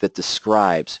full work that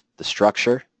describes the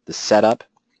structure, the setup,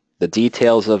 the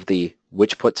details of the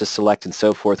which put to select and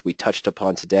so forth we touched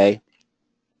upon today,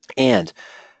 and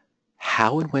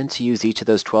how and when to use each of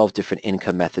those 12 different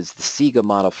income methods, the SIGA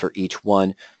model for each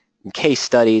one, case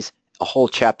studies, a whole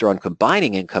chapter on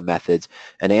combining income methods,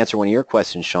 and to answer one of your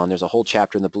questions, Sean, there's a whole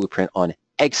chapter in the blueprint on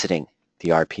exiting the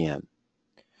RPM.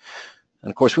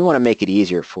 And of course, we want to make it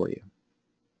easier for you.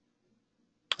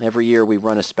 Every year we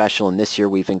run a special, and this year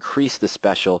we've increased the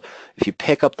special. If you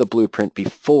pick up the blueprint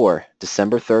before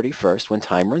December 31st, when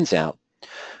time runs out,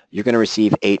 you're going to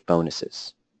receive 8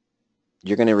 bonuses.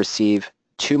 You're going to receive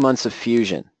 2 months of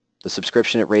Fusion, the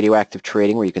subscription at Radioactive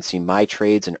Trading where you can see my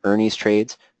trades and Ernie's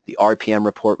trades, the RPM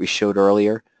report we showed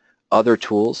earlier, other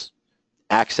tools,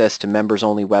 access to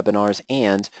members-only webinars,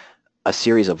 and a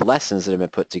series of lessons that have been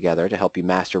put together to help you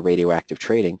master radioactive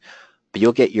trading. But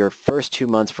you'll get your first 2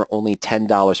 months for only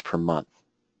 $10 per month.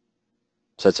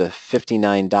 So it's a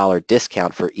 $59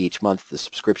 discount for each month. The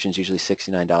subscription is usually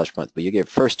 $69 per month, but you get your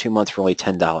first 2 months for only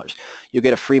 $10. You'll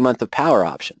get a free month of power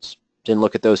options. Didn't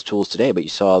look at those tools today, but you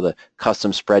saw the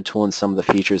custom spread tool and some of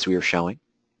the features we were showing.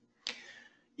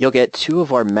 You'll get 2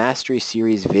 of our Mastery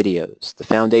Series videos, the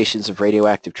Foundations of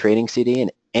Radioactive Trading CD,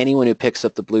 and anyone who picks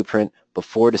up the blueprint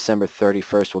before December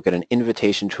 31st will get an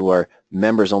invitation to our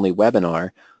members-only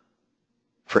webinar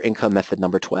for income method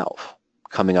number 12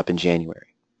 coming up in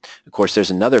January. Of course, there's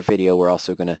another video we're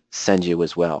also going to send you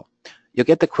as well. You'll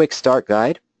get the quick start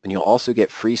guide, and you'll also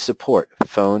get free support,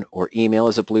 phone or email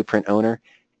as a blueprint owner,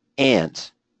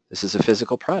 and this is a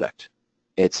physical product.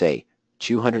 It's a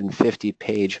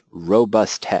 250-page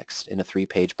robust text in a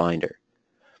 3-page binder.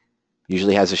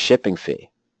 Usually has a shipping fee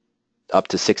up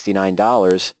to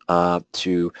 $69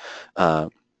 to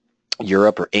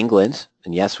Europe or England.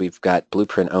 And yes, we've got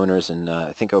blueprint owners in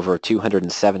I think over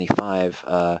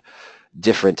 275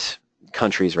 different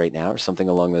countries right now, or something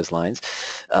along those lines.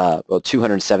 Well,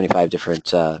 275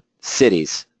 different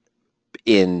cities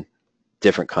in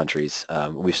different countries.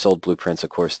 We've sold blueprints,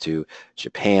 of course, to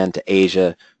Japan, to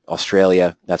Asia,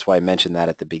 Australia. That's why I mentioned that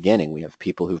at the beginning. We have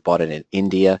people who've bought it in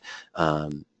India,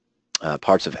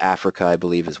 parts of Africa, I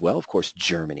believe, as well. Of course,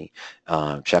 Germany,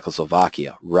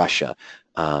 Czechoslovakia, Russia,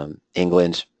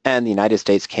 England, And the United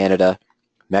States, Canada,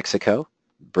 Mexico,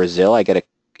 Brazil. I get an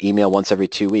email once every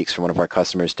 2 weeks from one of our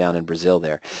customers down in Brazil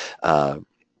there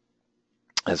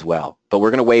as well. But we're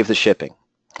going to waive the shipping.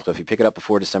 So if you pick it up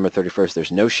before December 31st,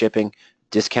 there's no shipping,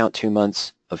 discount 2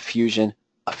 months of Fusion,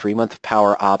 a free month of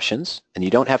Power Options, and you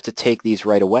don't have to take these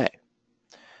right away.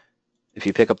 If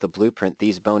you pick up the blueprint,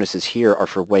 these bonuses here are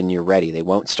for when you're ready. They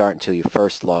won't start until you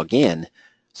first log in,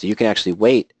 so you can actually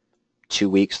wait 2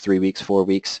 weeks, 3 weeks, 4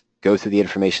 weeks, go through the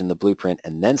information in the blueprint,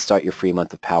 and then start your free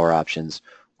month of Power Options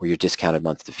or your discounted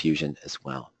month to Fusion as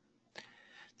well.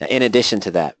 Now, in addition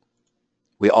to that,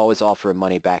 we always offer a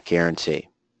money-back guarantee.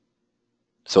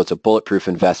 So it's a bulletproof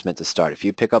investment to start. If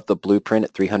you pick up the blueprint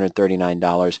at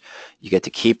 $339, you get to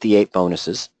keep the 8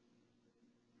 bonuses.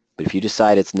 But if you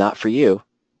decide it's not for you,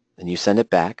 then you send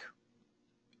it back.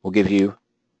 We'll give you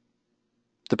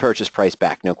the purchase price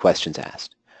back, no questions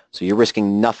asked. So you're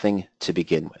risking nothing to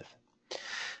begin with.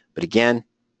 But again,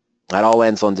 that all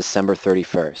ends on December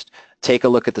 31st. Take a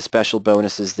look at the special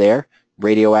bonuses there,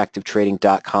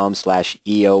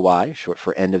 radioactivetrading.com/EOY, short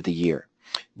for end of the year.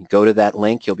 You go to that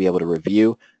link, you'll be able to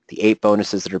review the 8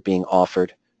 bonuses that are being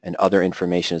offered and other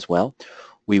information as well.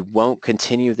 We won't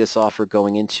continue this offer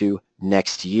going into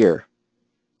next year.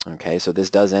 Okay, so this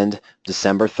does end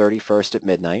December 31st at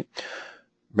midnight.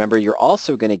 Remember, you're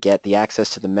also going to get the access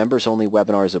to the members-only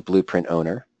webinars of Blueprint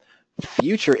Owner,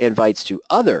 future invites to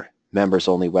other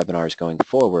members-only webinars going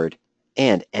forward,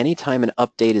 and anytime an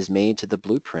update is made to the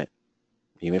blueprint,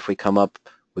 even if we come up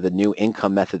with a new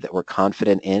income method that we're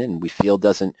confident in and we feel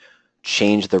doesn't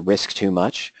change the risk too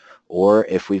much, or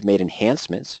if we've made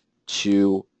enhancements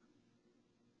to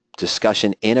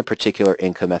discussion in a particular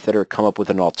income method or come up with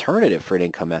an alternative for an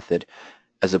income method,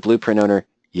 as a blueprint owner,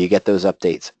 you get those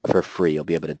updates for free. You'll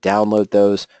be able to download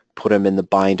those, put them in the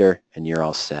binder, and you're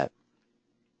all set.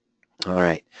 All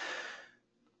right.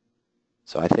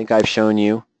 So I think I've shown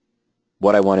you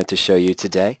what I wanted to show you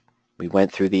today. We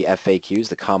went through the FAQs,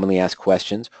 the commonly asked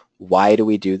questions. Why do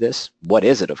we do this? What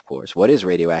is it, of course? What is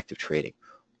radioactive trading?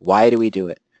 Why do we do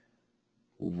it?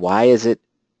 Why is it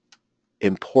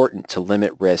important to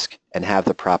limit risk and have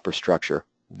the proper structure?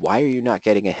 Why are you not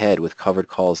getting ahead with covered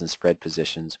calls and spread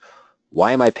positions?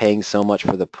 Why am I paying so much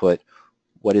for the put?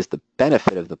 What is the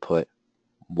benefit of the put?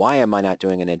 Why am I not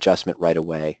doing an adjustment right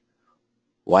away?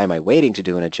 Why am I waiting to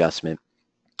do an adjustment?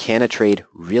 Can a trade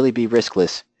really be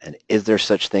riskless? And is there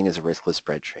such thing as a riskless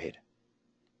spread trade?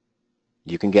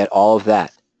 You can get all of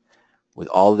that with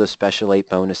all of those special 8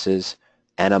 bonuses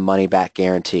and a money-back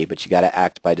guarantee, but you got to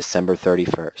act by December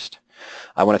 31st.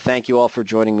 I want to thank you all for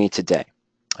joining me today.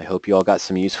 I hope you all got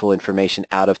some useful information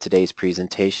out of today's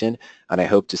presentation, and I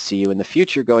hope to see you in the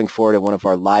future going forward at one of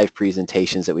our live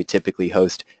presentations that we typically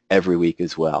host every week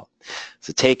as well.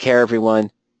 So take care,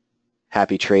 everyone.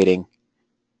 Happy trading.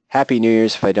 Happy New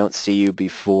Year's if I don't see you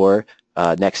before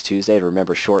next Tuesday. And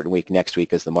remember, shortened week next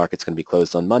week as the market's going to be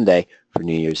closed on Monday for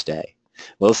New Year's Day.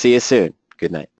 We'll see you soon. Good night.